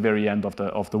we'll see at the very end of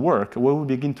the work, where we'll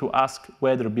begin to ask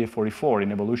whether BA44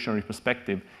 in evolutionary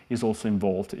perspective is also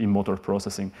involved in motor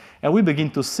processing. And we begin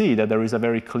to see that there is a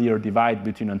very clear divide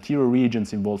between anterior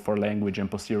regions involved for language and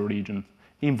posterior regions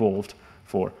involved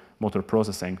for motor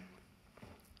processing.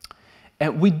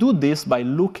 And we do this by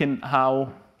looking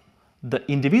how the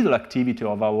individual activity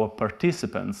of our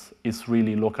participants is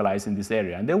really localized in this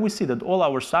area. And then we see that all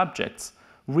our subjects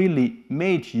really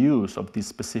made use of this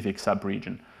specific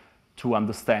subregion to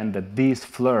understand that this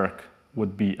flirk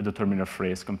would be a determiner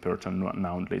phrase compared to a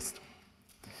noun list.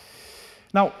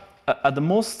 Now, at the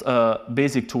most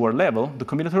basic two-word level, the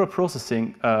combinatorial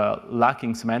processing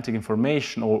lacking semantic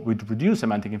information or with reduced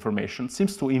semantic information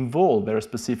seems to involve very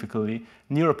specifically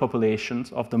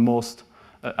neuropopulations of the most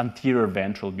anterior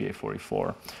ventral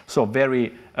BA44. So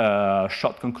very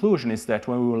short conclusion is that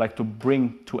when we would like to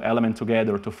bring two elements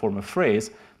together to form a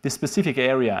phrase, this specific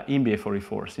area in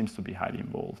BA44 seems to be highly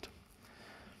involved.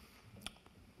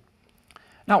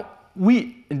 Now,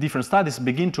 we, in different studies,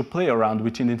 begin to play around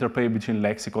with the interplay between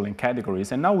lexical and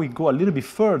categories, and now we go a little bit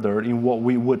further in what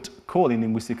we would call in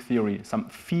linguistic theory some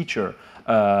feature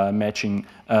matching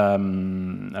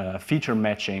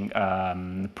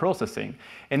processing.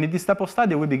 And in this type of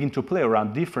study, we begin to play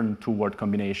around different two-word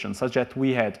combinations, such that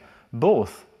we had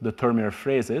both determiner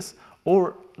phrases,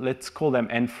 or let's call them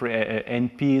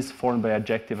NPs formed by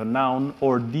adjective and noun,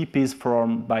 or DPs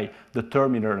formed by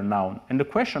determiner and noun. And the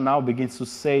question now begins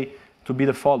to be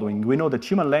the following. We know that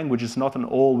human language is not an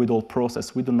all-with-all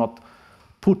process. We do not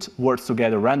put words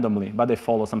together randomly, but they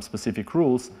follow some specific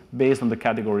rules based on the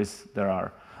categories that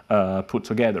are put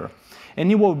together.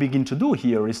 And what we begin to do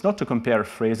here is not to compare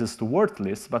phrases to word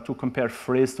lists, but to compare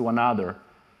phrase to another,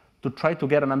 to try to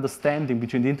get an understanding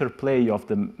between the interplay of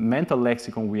the mental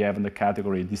lexicon we have in the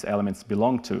category these elements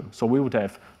belong to. So we would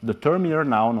have determiner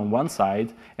noun on one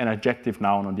side and adjective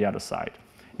noun on the other side.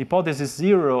 Hypothesis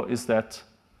 0 is that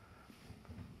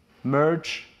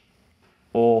merge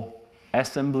or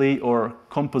assembly or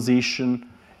composition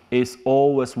is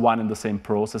always one and the same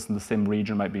process and the same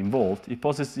region might be involved.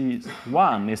 Hypothesis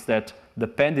 1 is that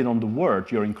depending on the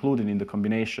word you're including in the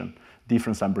combination,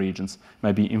 different subregions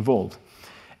might be involved.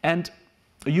 And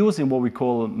using what we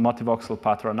call multivoxel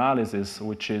pattern analysis,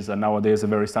 which is nowadays a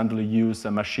very standardly used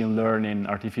machine learning,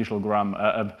 artificial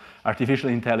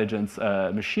intelligence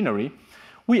machinery,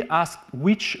 we ask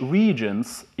which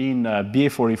regions in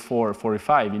BA44,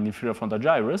 45 in inferior frontal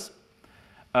gyrus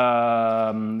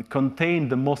contain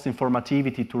the most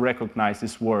informativity to recognize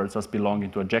these words as belonging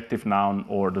to adjective noun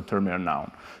or determinate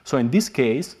noun. So in this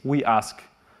case, we ask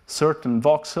certain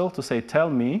voxel to say, tell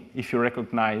me if you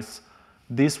recognize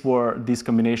this word, this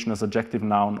combination as adjective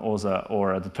noun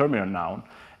or a determinate noun.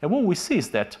 And what we see is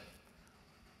that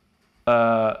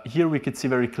here we could see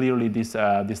very clearly this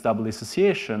double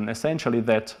association, essentially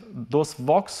that those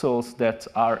voxels that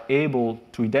are able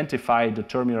to identify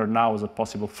determinate noun as a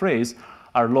possible phrase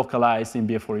are localized in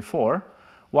BA44,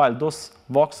 while those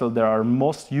voxels that are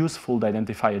most useful to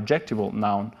identify adjectival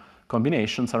noun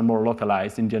combinations are more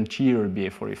localized in the anterior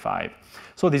BA45.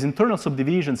 So these internal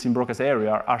subdivisions in Broca's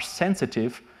area are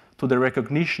sensitive to the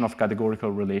recognition of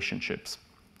categorical relationships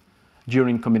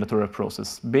during combinatorial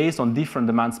process, based on different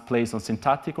demands placed on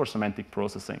syntactic or semantic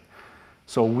processing.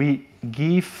 So we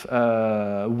give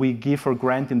for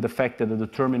granted the fact that the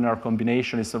determiner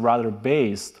combination is rather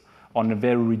based on a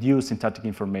very reduced syntactic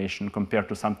information compared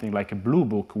to something like a blue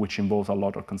book, which involves a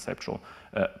lot of conceptual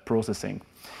processing.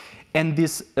 And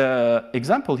this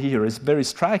example here is very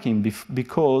striking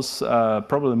because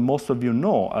probably most of you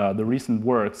know the recent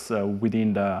works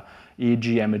within the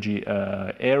EEG-MEG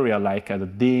area, like the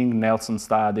Ding, Nelson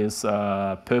studies,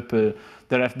 Pr,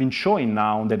 that have been showing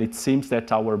now that it seems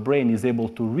that our brain is able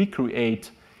to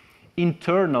recreate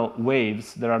internal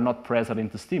waves that are not present in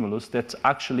the stimulus that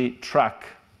actually track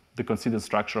the considered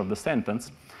structure of the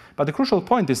sentence. But the crucial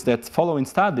point is that following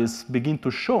studies begin to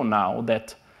show now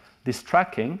that this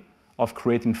tracking of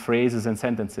creating phrases and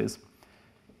sentences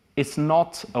is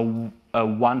not a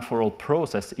one-for-all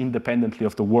process independently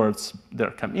of the words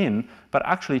that come in, but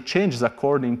actually changes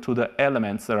according to the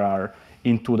elements that are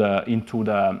into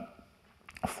the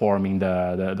forming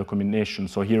the combination.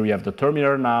 So here you have the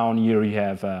determiner noun, here you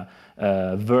have a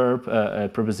verb, a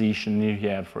preposition, here you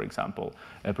have, for example,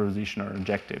 a preposition or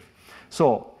adjective.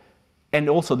 So, and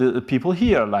also the people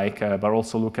here, like, but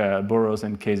also look at Burroughs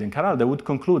and Casey and Carrara, they would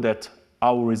conclude that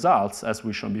our results, as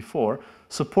we shown before,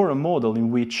 support a model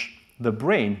in which the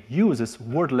brain uses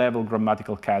word-level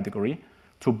grammatical category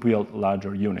to build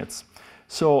larger units.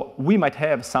 So we might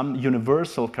have some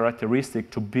universal characteristic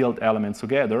to build elements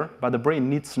together, but the brain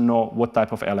needs to know what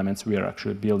type of elements we are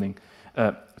actually building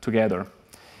together.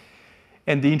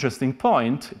 And the interesting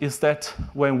point is that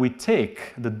when we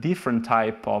take the different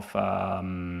type of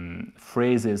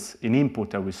phrases in input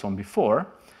that we saw before,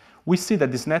 we see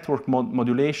that these network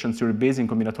modulations during Bayesian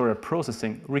combinatorial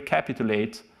processing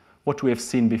recapitulate what we have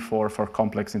seen before for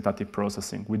complex syntactic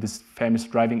processing with this famous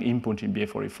driving input in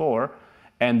BA44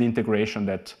 and the integration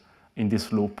that in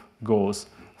this loop goes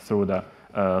through the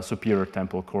superior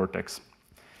temporal cortex.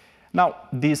 Now,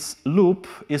 this loop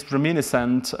is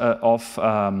reminiscent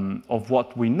of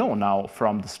what we know now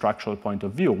from the structural point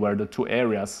of view, where the two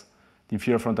areas, the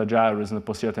inferior frontal gyrus and the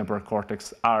posterior temporal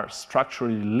cortex, are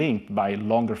structurally linked by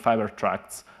longer fiber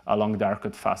tracts along the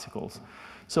arcuate fascicles.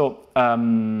 So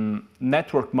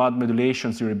network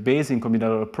modulations during Bayesian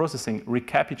combinatorial processing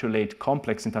recapitulate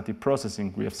complex syntactic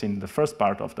processing we have seen in the first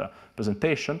part of the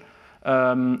presentation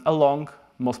along,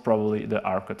 most probably, the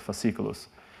arcuate fasciculus.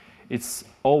 It's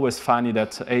always funny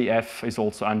that AF is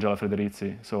also Angela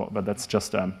Federici, so, but that's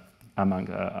just among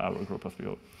our group of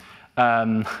people.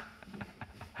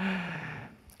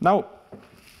 Now,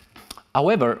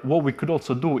 however, what we could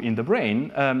also do in the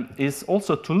brain is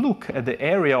also to look at the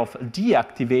area of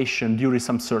deactivation during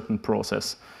some certain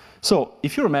process. So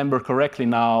if you remember correctly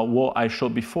now what I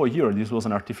showed before here, this was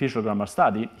an artificial grammar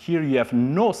study. Here you have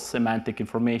no semantic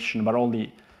information, but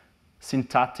only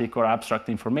syntactic or abstract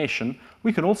information.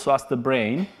 We can also ask the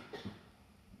brain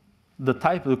the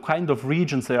kind of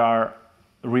regions that are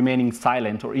remaining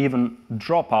silent or even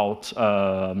drop out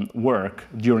work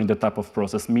during the type of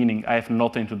process, meaning I have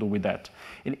nothing to do with that.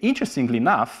 And interestingly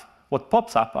enough, what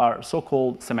pops up are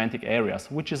so-called semantic areas,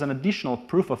 which is an additional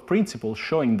proof of principle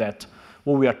showing that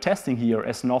what we are testing here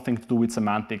has nothing to do with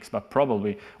semantics, but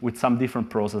probably with some different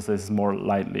processes more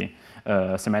lightly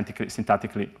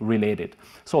syntactically related.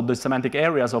 So the semantic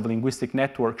areas of a linguistic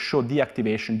network show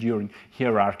deactivation during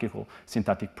hierarchical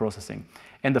syntactic processing.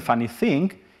 And the funny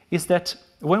thing is that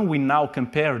when we now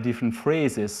compare different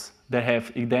phrases that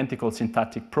have identical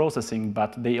syntactic processing,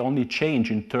 but they only change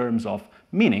in terms of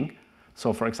meaning,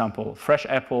 so for example, fresh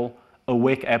apple,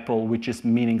 awake apple, which is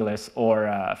meaningless,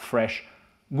 or fresh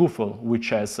Guffel, which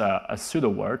has a pseudo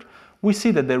word, we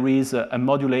see that there is a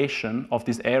modulation of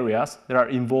these areas that are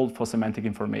involved for semantic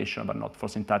information, but not for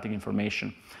syntactic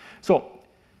information. So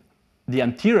the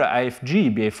anterior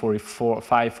IFG,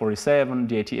 BA547,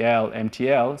 DATL,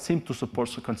 MTL, seem to support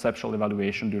conceptual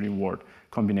evaluation during word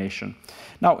combination.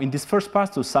 Now, in this first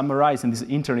part, to summarize in this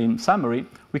interim summary,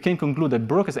 we can conclude that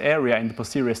Broca's area in the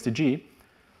posterior STG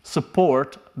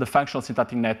support the functional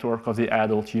syntactic network of the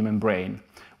adult human brain.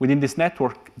 Within this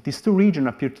network, these two regions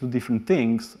appear to do different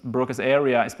things. Broca's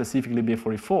area, specifically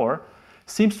BA44,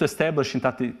 seems to establish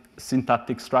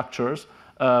syntactic structures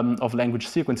of language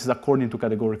sequences according to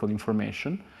categorical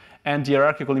information. And the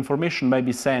hierarchical information may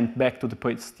be sent back to the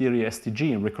posterior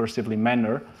STG in recursively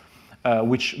manner,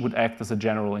 which would act as a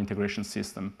general integration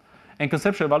system. And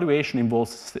conceptual evaluation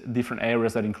involves different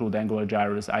areas that include angular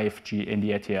gyrus, IFG, and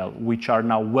the ATL, which are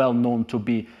now well known to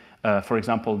be, for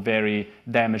example, very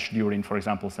damaged during, for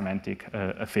example, semantic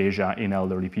aphasia in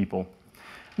elderly people.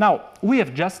 Now, we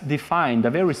have just defined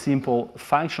a very simple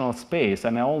functional space,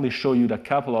 and I only show you a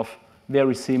couple of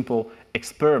very simple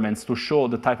experiments to show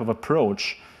the type of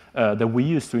approach that we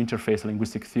use to interface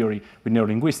linguistic theory with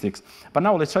neurolinguistics. But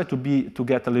now let's try to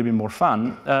get a little bit more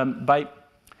fun by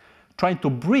trying to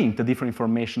bring the different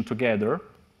information together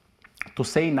to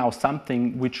say now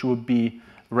something which would be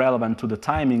relevant to the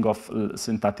timing of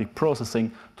syntactic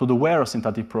processing, to the where of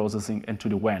syntactic processing, and to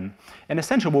the when. And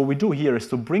essentially what we do here is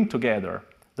to bring together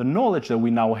the knowledge that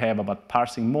we now have about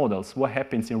parsing models, what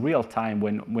happens in real time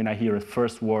when I hear a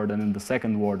first word and then the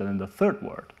second word and then the third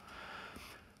word.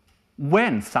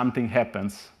 When something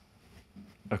happens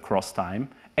across time,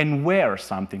 and where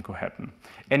something could happen.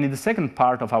 And in the second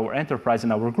part of our enterprise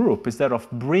in our group, instead of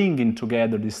bringing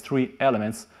together these three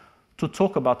elements, to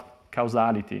talk about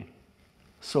causality.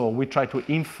 So we try to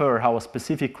infer how a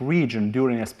specific region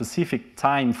during a specific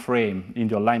time frame in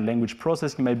the online language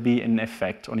processing may be an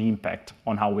effect, an impact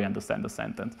on how we understand the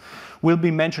sentence. We'll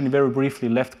be mentioning very briefly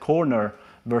left corner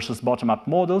versus bottom-up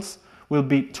models. We'll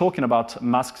be talking about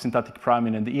mask syntactic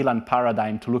priming and the Elan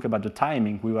paradigm to look about the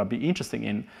timing we will be interested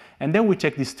in. And then we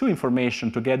take these two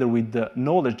information together with the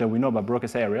knowledge that we know about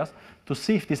Broca's areas to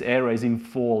see if this area is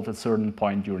involved at a certain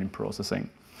point during processing.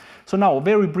 So now,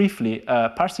 very briefly,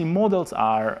 parsing models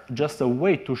are just a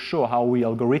way to show how we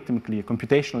algorithmically,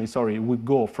 computationally, we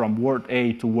go from word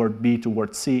A to word B to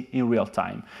word C in real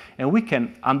time. And we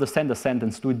can understand the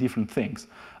sentence doing different things.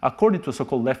 According to a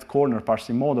so-called left corner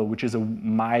parsing model, which is a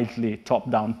mildly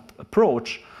top-down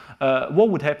approach, what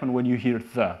would happen when you hear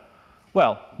the?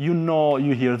 Well, you know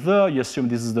you hear the, you assume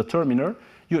this is the terminer,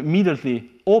 you immediately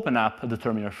open up the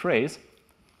terminer phrase,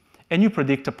 and you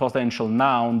predict a potential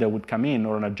noun that would come in,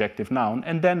 or an adjective noun,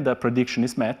 and then the prediction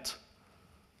is met,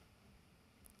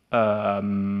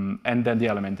 and then the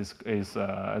element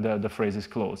the phrase is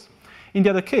closed. In the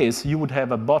other case, you would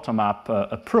have a bottom-up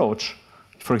approach.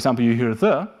 For example, you hear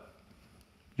the,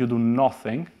 you do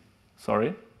nothing,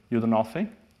 you do nothing,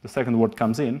 the second word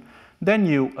comes in, then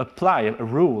you apply a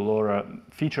rule or a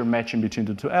feature matching between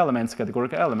the two elements,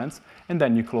 categorical elements, and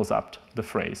then you close up the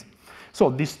phrase. So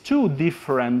these two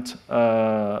different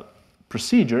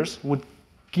procedures would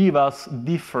give us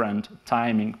different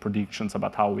timing predictions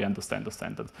about how we understand the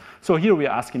sentence. So here we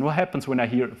are asking, what happens when I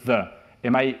hear the?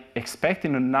 Am I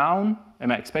expecting a noun?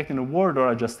 Am I expecting a word, or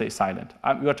I just stay silent?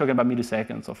 We are talking about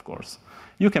milliseconds, of course.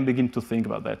 You can begin to think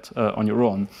about that on your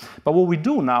own. But what we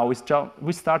do now is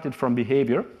we started from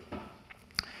behavior,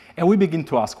 and we begin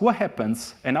to ask, what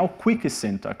happens, and how quick is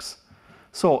syntax?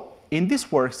 So in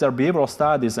this work, there are behavioral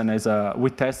studies, and as we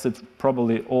tested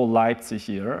probably all Leipzig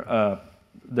here.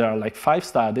 There are like 5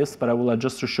 studies, but I will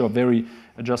just to show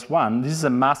just one. This is a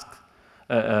mask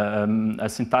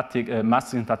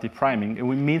syntactic priming. It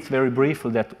means very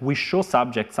briefly that we show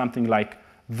subject something like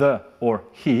the or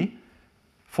he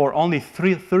for only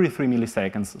 33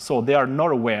 milliseconds. So they are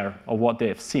not aware of what they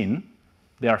have seen.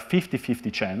 They are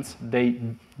 50-50 chance.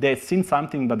 They've seen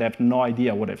something, but they have no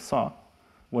idea what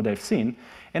they've seen.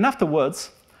 And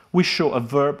afterwards, we show a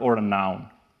verb or a noun.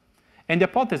 And the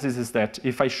hypothesis is that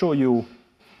if I show you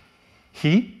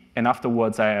he, and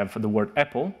afterwards I have the word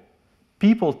apple,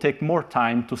 people take more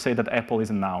time to say that apple is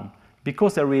a noun,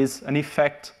 because there is an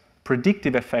effect,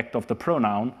 predictive effect of the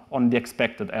pronoun on the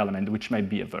expected element, which may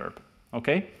be a verb.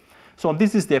 Okay? So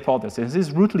this is the hypothesis. This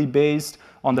is rootly based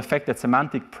on the fact that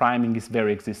semantic priming is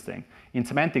very existing. In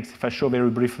semantics, if I show very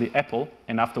briefly apple,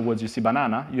 and afterwards you see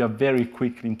banana, you are very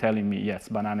quickly telling me, yes,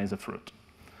 banana is a fruit.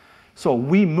 So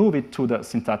we move it to the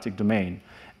syntactic domain.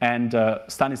 And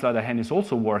Stanislav Dehaene is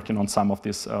also working on some of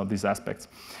these aspects.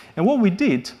 And what we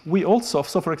did, we also,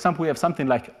 so for example, we have something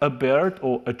like a bird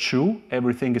or a chew,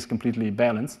 everything is completely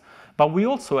balanced, but we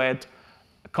also had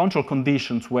control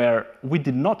conditions where we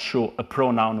did not show a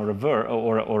pronoun or a verb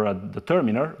or a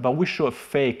determiner, but we show a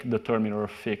fake determiner or a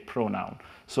fake pronoun.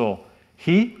 So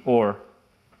he or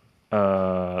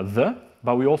the,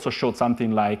 but we also showed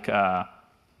something like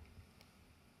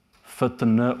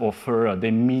fetene or fur,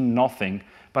 they mean nothing,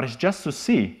 but it's just to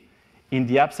see in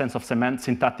the absence of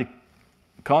syntactic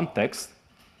context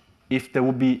if there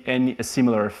would be a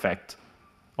similar effect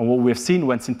on what we have seen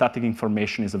when syntactic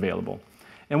information is available.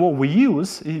 And what we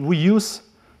use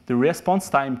the response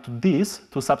time to this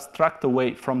to subtract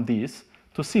away from this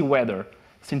to see whether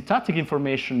syntactic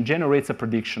information generates a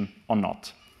prediction or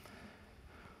not.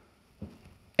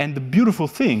 And the beautiful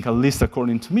thing, at least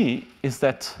according to me, is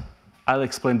that I'll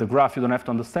explain the graph, you don't have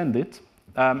to understand it,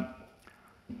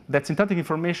 that syntactic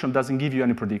information doesn't give you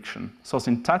any prediction. So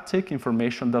syntactic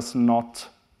information does not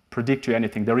predict you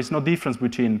anything. There is no difference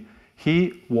between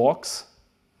he walks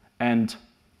and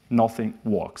nothing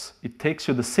walks. It takes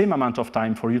you the same amount of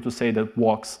time for you to say that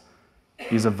walks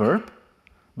is a verb,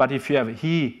 but if you have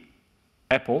he,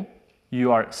 apple,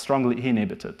 you are strongly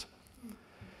inhibited.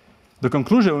 The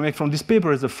conclusion we make from this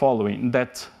paper is the following,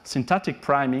 that syntactic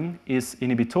priming is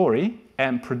inhibitory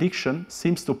and prediction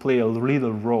seems to play a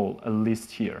little role, at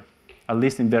least here, at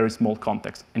least in very small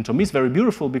context. And to me it's very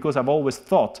beautiful because I've always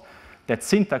thought that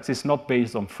syntax is not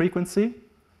based on frequency,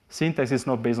 syntax is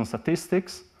not based on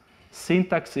statistics,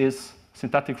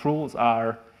 syntactic rules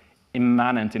are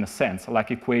immanent in a sense,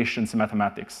 like equations in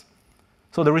mathematics.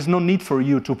 So there is no need for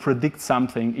you to predict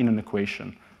something in an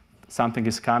equation. Something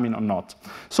is coming or not.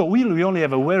 So we only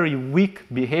have a very weak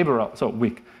behavioral,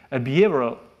 a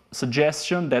behavioral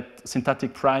suggestion that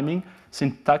syntactic priming,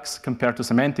 syntax compared to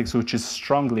semantics, which is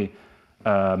strongly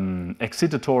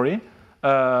excitatory,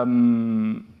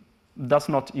 does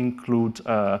not include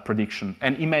prediction.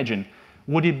 And imagine,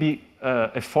 would it be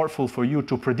effortful for you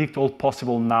to predict all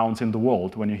possible nouns in the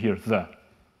world when you hear the?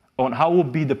 Or how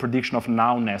would be the prediction of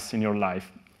nounness in your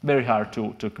life? Very hard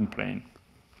to complain.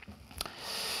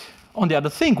 On the other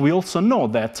thing, we also know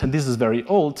that, and this is very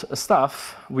old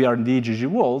stuff, we are in the EGG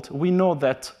world, we know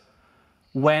that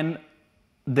when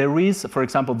there is, for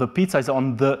example, the pizza is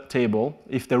on the table,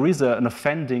 if there is an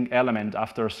offending element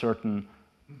after a certain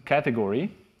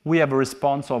category, we have a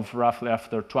response of roughly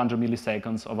after 200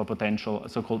 milliseconds of a potential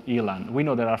so-called elan. We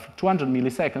know that after 200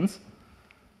 milliseconds,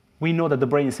 we know that the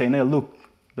brain is saying, hey, look,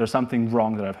 there's something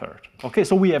wrong that I've heard. Okay,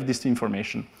 so we have this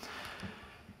information.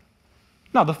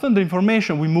 Now, the third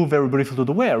information we move very briefly to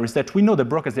the where is that we know that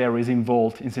Broca's area is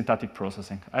involved in syntactic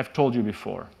processing. I've told you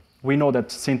before. We know that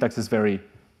syntax is very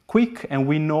quick, and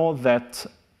we know that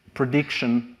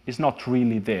prediction is not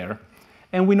really there.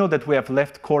 And we know that we have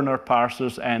left corner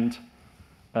parsers and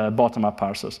bottom-up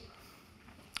parsers.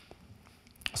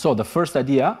 So the first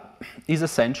idea is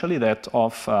essentially that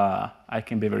of, I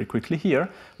can be very quickly here,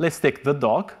 let's take the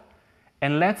dog,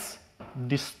 and let's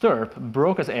disturb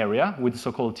Broca's area with the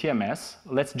so-called TMS.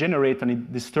 Let's generate a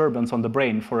disturbance on the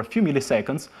brain for a few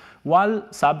milliseconds while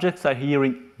subjects are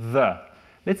hearing the.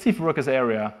 Let's see if Broca's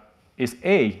area is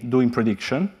A, doing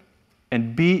prediction,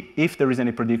 and B, if there is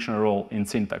any prediction at all in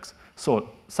syntax. So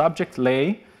subject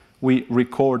lay, we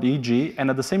record EG, and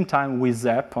at the same time we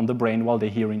zap on the brain while they're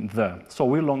hearing the. So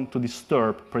we want to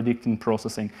disturb predicting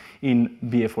processing in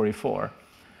BA44.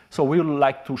 So we would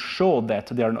like to show that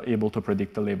they are not able to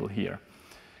predict the label here.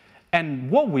 And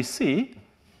what we see,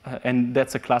 and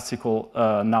that's a classical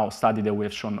now study that we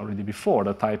have shown already before,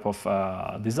 the type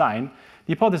of design,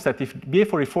 the hypothesis that if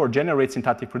BA44 generates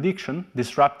syntactic prediction,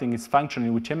 disrupting its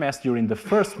functioning with TMS during the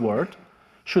first word,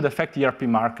 should affect ERP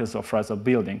markers of phrasal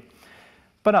building.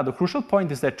 But now the crucial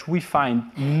point is that we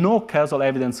find no causal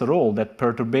evidence at all that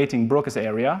perturbating Broca's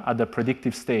area at the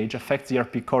predictive stage affects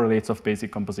ERP correlates of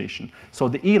basic composition. So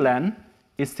the elan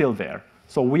is still there.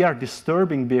 So we are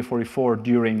disturbing BA44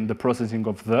 during the processing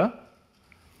of the,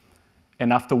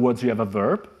 and afterwards you have a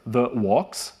verb, the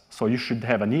walks, so you should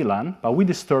have an elan, but we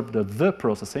disturb the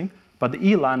processing, but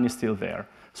the elan is still there.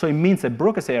 So it means that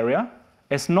Broca's area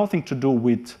has nothing to do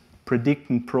with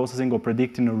predicting processing or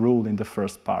predicting a rule in the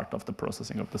first part of the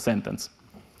processing of the sentence.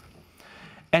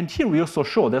 And here we also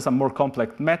show there's a more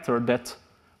complex method that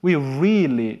we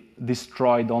really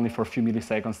destroyed only for a few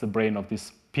milliseconds the brain of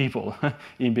these people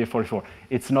in BA44.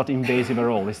 It's not invasive at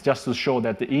all. It's just to show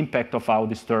that the impact of our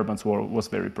disturbance was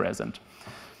very present.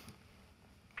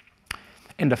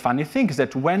 And the funny thing is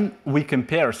that when we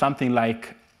compare something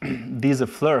like this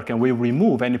Flirk and we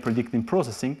remove any predicting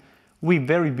processing, we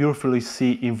very beautifully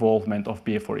see involvement of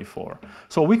BA44.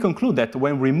 So we conclude that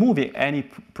when removing any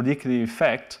predictive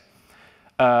effect,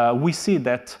 we see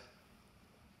that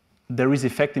there is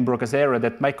effect in Broca's area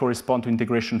that might correspond to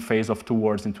integration phase of two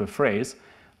words into a phrase,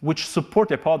 which support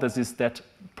the hypothesis that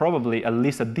probably, at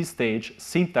least at this stage,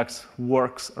 syntax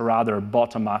works rather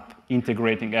bottom-up,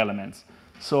 integrating elements.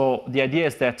 So the idea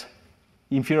is that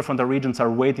inferior frontal regions are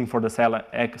waiting for the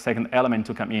second element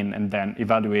to come in and then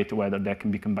evaluate whether that can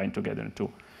be combined together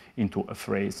into a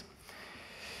phrase.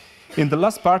 In the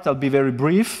last part, I'll be very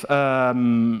brief.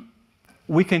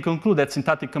 We can conclude that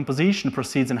syntactic composition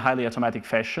proceeds in highly automatic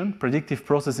fashion. Predictive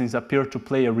processings appear to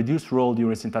play a reduced role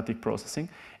during syntactic processing,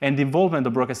 and the involvement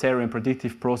of Broca's area in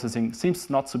predictive processing seems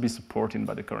not to be supported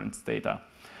by the current data.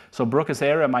 So Broca's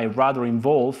area might rather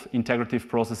involve integrative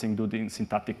processing during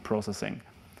syntactic processing.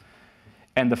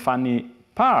 And the funny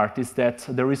part is that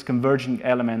there is converging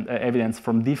evidence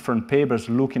from different papers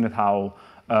looking at how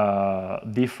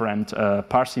different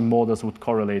parsing models would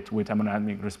correlate with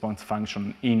hemodynamic response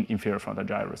function in inferior frontal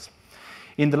gyrus.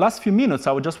 In the last few minutes,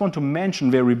 I would just want to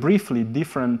mention very briefly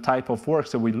different type of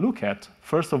works that we look at,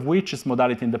 first of which is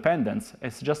modality independence.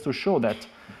 It's just to show that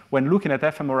when looking at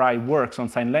fMRI works on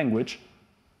sign language,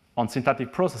 on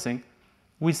syntactic processing,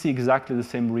 we see exactly the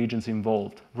same regions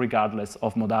involved, regardless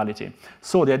of modality.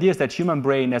 So the idea is that human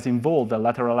brain has involved a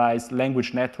lateralized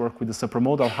language network with a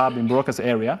supremodal hub in Broca's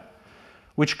area,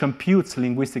 which computes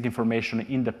linguistic information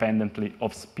independently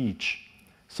of speech.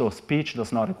 So speech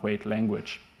does not equate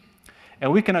language.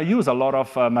 And we can use a lot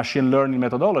of machine learning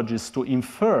methodologies to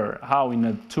infer how in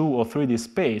a 2 or 3D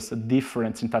space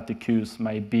different syntactic cues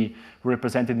might be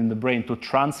represented in the brain to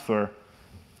transfer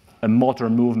a motor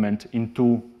movement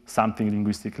into something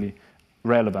linguistically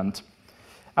relevant.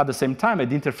 At the same time, at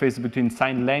the interface between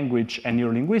sign language and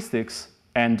neurolinguistics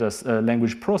and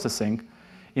language processing,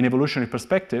 in evolutionary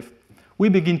perspective, we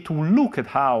begin to look at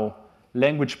how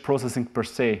language processing per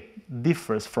se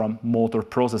differs from motor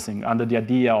processing under the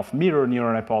idea of mirror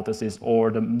neuron hypothesis or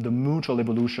the mutual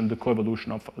evolution, the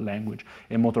coevolution of language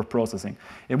and motor processing.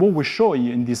 And what we show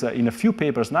you in, in a few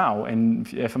papers now, and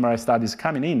fMRI studies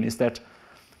coming in, is that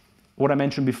what I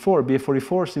mentioned before,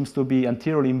 BA44 seems to be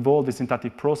anteriorly involved in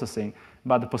syntactic processing,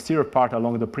 but the posterior part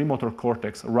along the premotor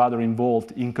cortex rather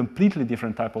involved in completely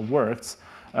different type of works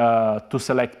to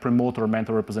select premotor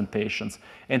mental representations.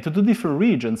 And to two different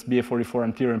regions, BA44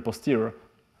 anterior and posterior,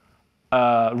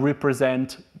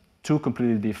 represent two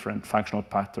completely different functional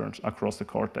patterns across the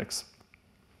cortex.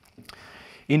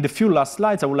 In the few last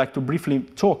slides, I would like to briefly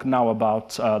talk now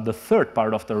about the third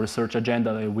part of the research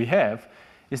agenda that we have,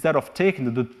 is that of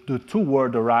taking the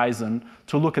two-word horizon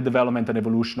to look at development and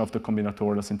evolution of the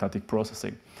combinatorial syntactic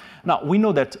processing. Now, we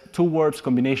know that two words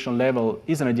combination level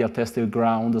is an ideal testing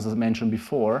ground, as I mentioned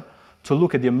before, to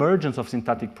look at the emergence of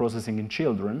syntactic processing in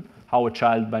children, how a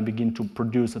child might begin to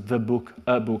produce the book,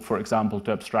 a book, for example,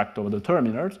 to abstract over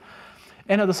determiners,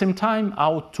 and at the same time,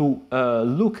 how to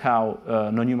look how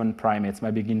non-human primates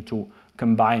might begin to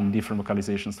combine different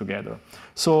vocalizations together.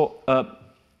 So,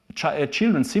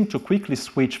 children seem to quickly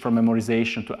switch from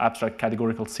memorization to abstract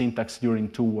categorical syntax during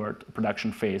two-word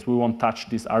production phase. We won't touch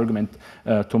this argument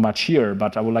too much here,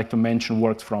 but I would like to mention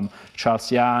works from Charles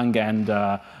Young and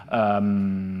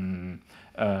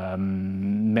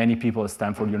many people at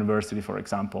Stanford University, for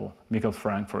example, Michael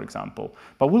Frank, for example.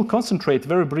 But we'll concentrate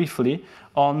very briefly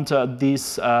on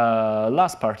this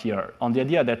last part here, on the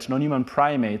idea that non-human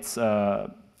primates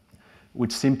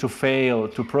which seem to fail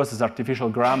to process artificial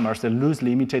grammars that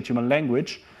loosely imitate human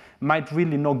language, might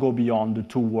really not go beyond the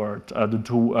two-word,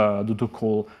 the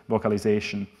two-call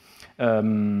vocalization.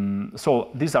 So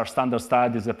these are standard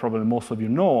studies that probably most of you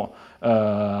know,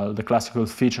 the classical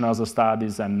speech and other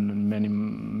studies and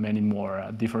many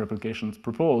more different applications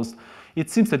proposed. It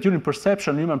seems that during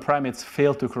perception, human primates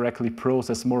fail to correctly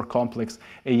process more complex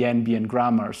AN, BN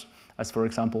grammars, as for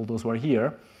example, those who are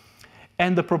here.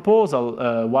 And the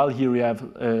proposal, while here we have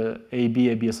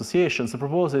AB associations, the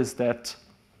proposal is that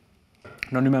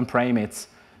non-human primates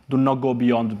do not go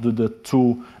beyond the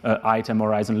two-item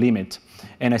horizon limit.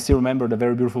 And I still remember the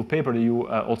very beautiful paper that you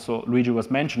also, Luigi, was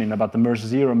mentioning about the merge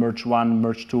 0, merge 1,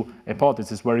 merge 2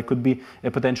 hypothesis, where it could be a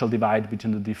potential divide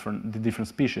between the different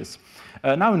species.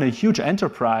 Now in a huge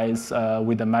enterprise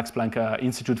with the Max Planck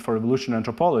Institute for Evolutionary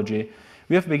Anthropology,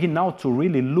 we have begun now to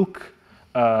really look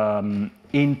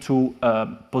into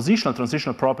positional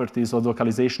transitional properties of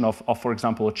localization of, for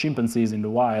example, chimpanzees in the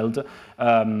wild,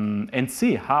 and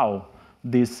see how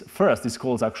these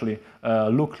calls actually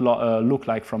look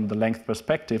like from the length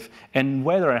perspective, and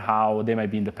whether and how they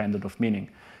might be independent of meaning.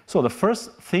 So the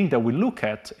first thing that we look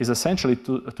at is essentially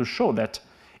to show that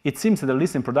it seems that, at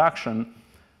least in production,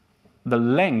 the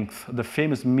length, the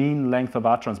famous mean length of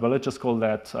utterance, but let's just call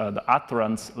that the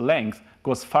utterance length,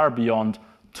 goes far beyond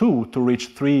 2 to reach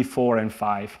 3, 4, and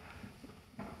 5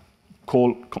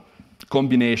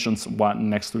 combinations one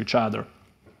next to each other.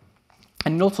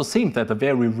 And it also seems that a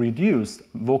very reduced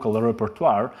vocal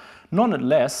repertoire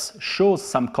nonetheless shows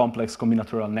some complex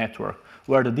combinatorial network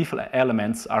where the different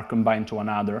elements are combined to one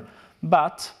another.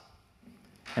 But,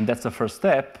 and that's the first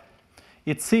step,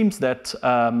 it seems that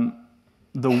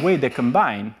the way they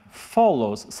combine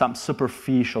follows some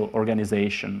superficial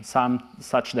organization,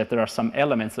 such that there are some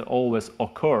elements that always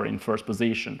occur in first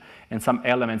position and some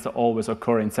elements that always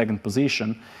occur in second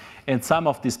position. And some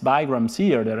of these diagrams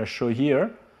here that I show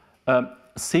here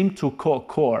seem to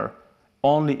co-occur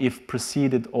only if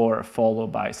preceded or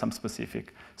followed by some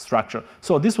specific structure.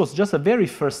 So this was just a very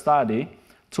first study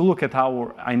to look at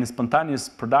how in spontaneous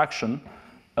production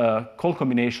call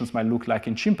combinations might look like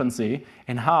in chimpanzee,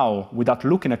 and how, without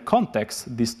looking at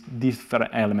context, these different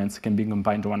elements can be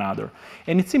combined to one another.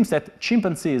 And it seems that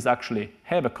chimpanzees actually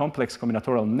have a complex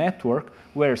combinatorial network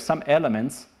where some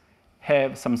elements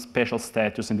have some special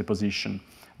status in the position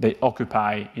they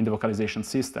occupy in the vocalization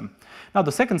system. Now,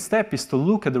 the second step is to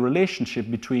look at the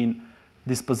relationship between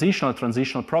these positional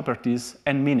transitional properties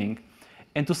and meaning,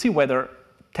 and to see whether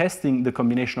testing the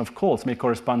combination of calls may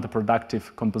correspond to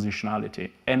productive compositionality.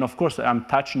 And of course, I'm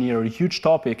touching here a huge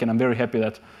topic, and I'm very happy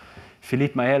that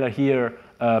Philippe Maël are here,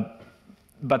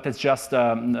 but it's just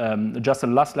a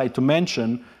last slide to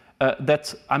mention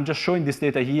that I'm just showing this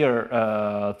data here,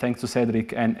 thanks to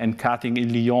Cedric and Kating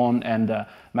in Lyon and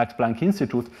Max Planck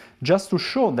Institute, just to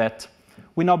show that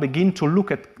we now begin to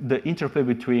look at the interplay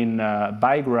between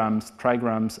bigrams,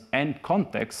 trigrams, and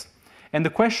context. And the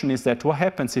question is that what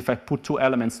happens if I put two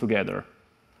elements together?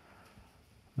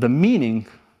 The meaning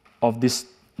of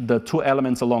the two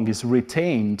elements along is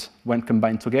retained when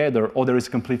combined together, or there is a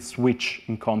complete switch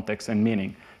in context and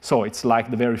meaning. So it's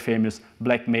like the very famous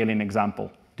blackmailing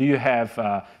example. Do you have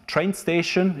a train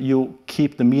station, you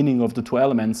keep the meaning of the two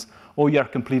elements, or you are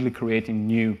completely creating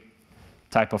new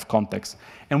type of context?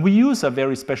 And we use a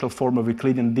very special form of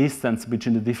Euclidean distance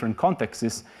between the different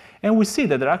contexts, and we see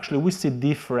that we see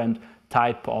different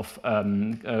type of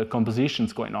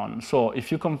compositions going on. So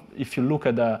if you look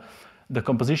at the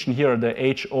composition here,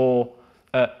 the HO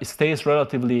stays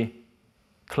relatively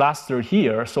clustered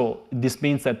here. So this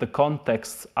means that the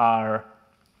contexts are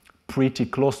pretty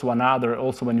close to one another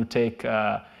also when you take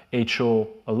HO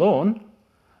alone.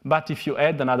 But if you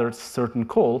add another certain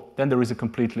call, then there is a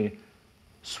completely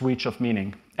switch of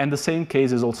meaning. And the same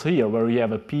case is also here, where you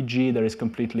have a PG that is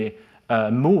completely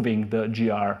moving the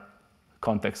GR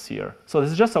context here. So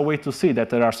this is just a way to see that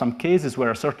there are some cases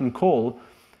where a certain call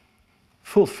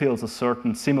fulfills a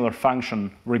certain similar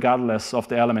function regardless of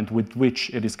the element with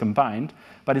which it is combined.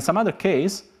 But in some other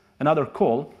case, another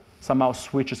call somehow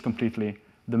switches completely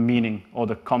the meaning or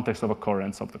the context of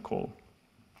occurrence of the call.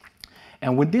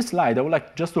 And with this slide, I would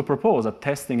like just to propose a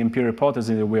testing empirical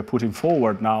hypothesis that we are putting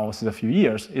forward now since a few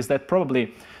years, is that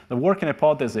probably the working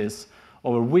hypothesis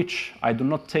over which I do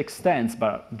not take stance,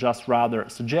 but just rather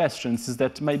suggestions, is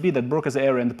that it might be that Broca's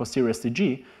area and the posterior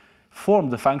STG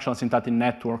form the functional syntactic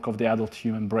network of the adult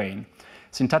human brain.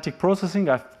 Syntactic processing,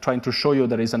 I'm trying to show you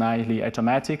there is an highly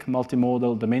automatic,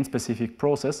 multimodal, domain-specific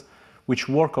process which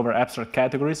work over abstract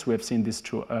categories. We have seen this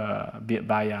through,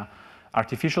 via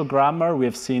artificial grammar. We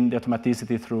have seen the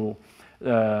automaticity through,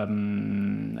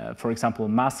 for example,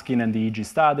 masking and the EEG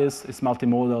studies. It's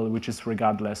multimodal, which is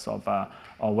regardless of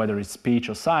whether it's speech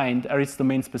or sign, or it's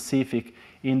domain-specific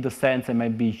in the sense there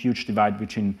might be a huge divide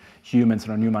between humans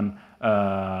and non-human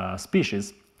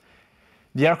species.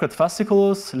 The Arcuate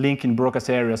fasciculus linking Broca's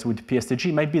areas with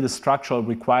PSTG might be the structural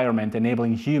requirement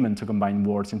enabling humans to combine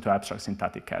words into abstract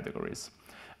syntactic categories.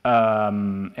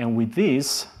 And with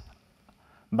this,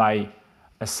 by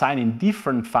assigning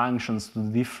different functions to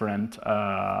different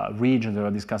regions that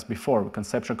were discussed before,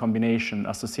 conceptual combination,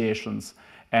 associations,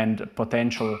 and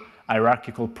potential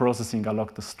hierarchical processing along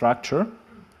the structure,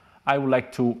 I would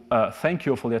like to thank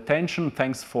you for the attention.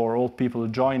 Thanks for all people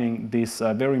joining this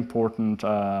very important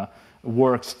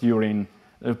works during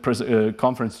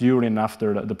conference during and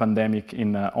after the pandemic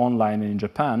in online in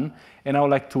Japan. And I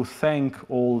would like to thank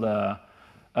all the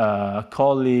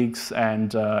colleagues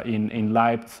and in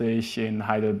Leipzig, in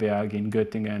Heidelberg, in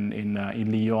Göttingen,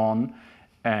 in Lyon,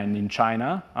 and in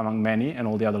China, among many, and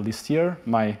all the other lists here.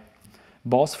 My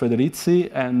boss,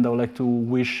 Federici, and I would like to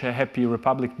wish a happy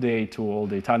Republic Day to all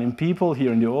the Italian people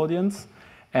here in the audience.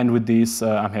 And with this,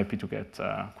 I'm happy to get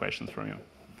questions from you.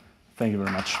 Thank you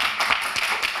very much.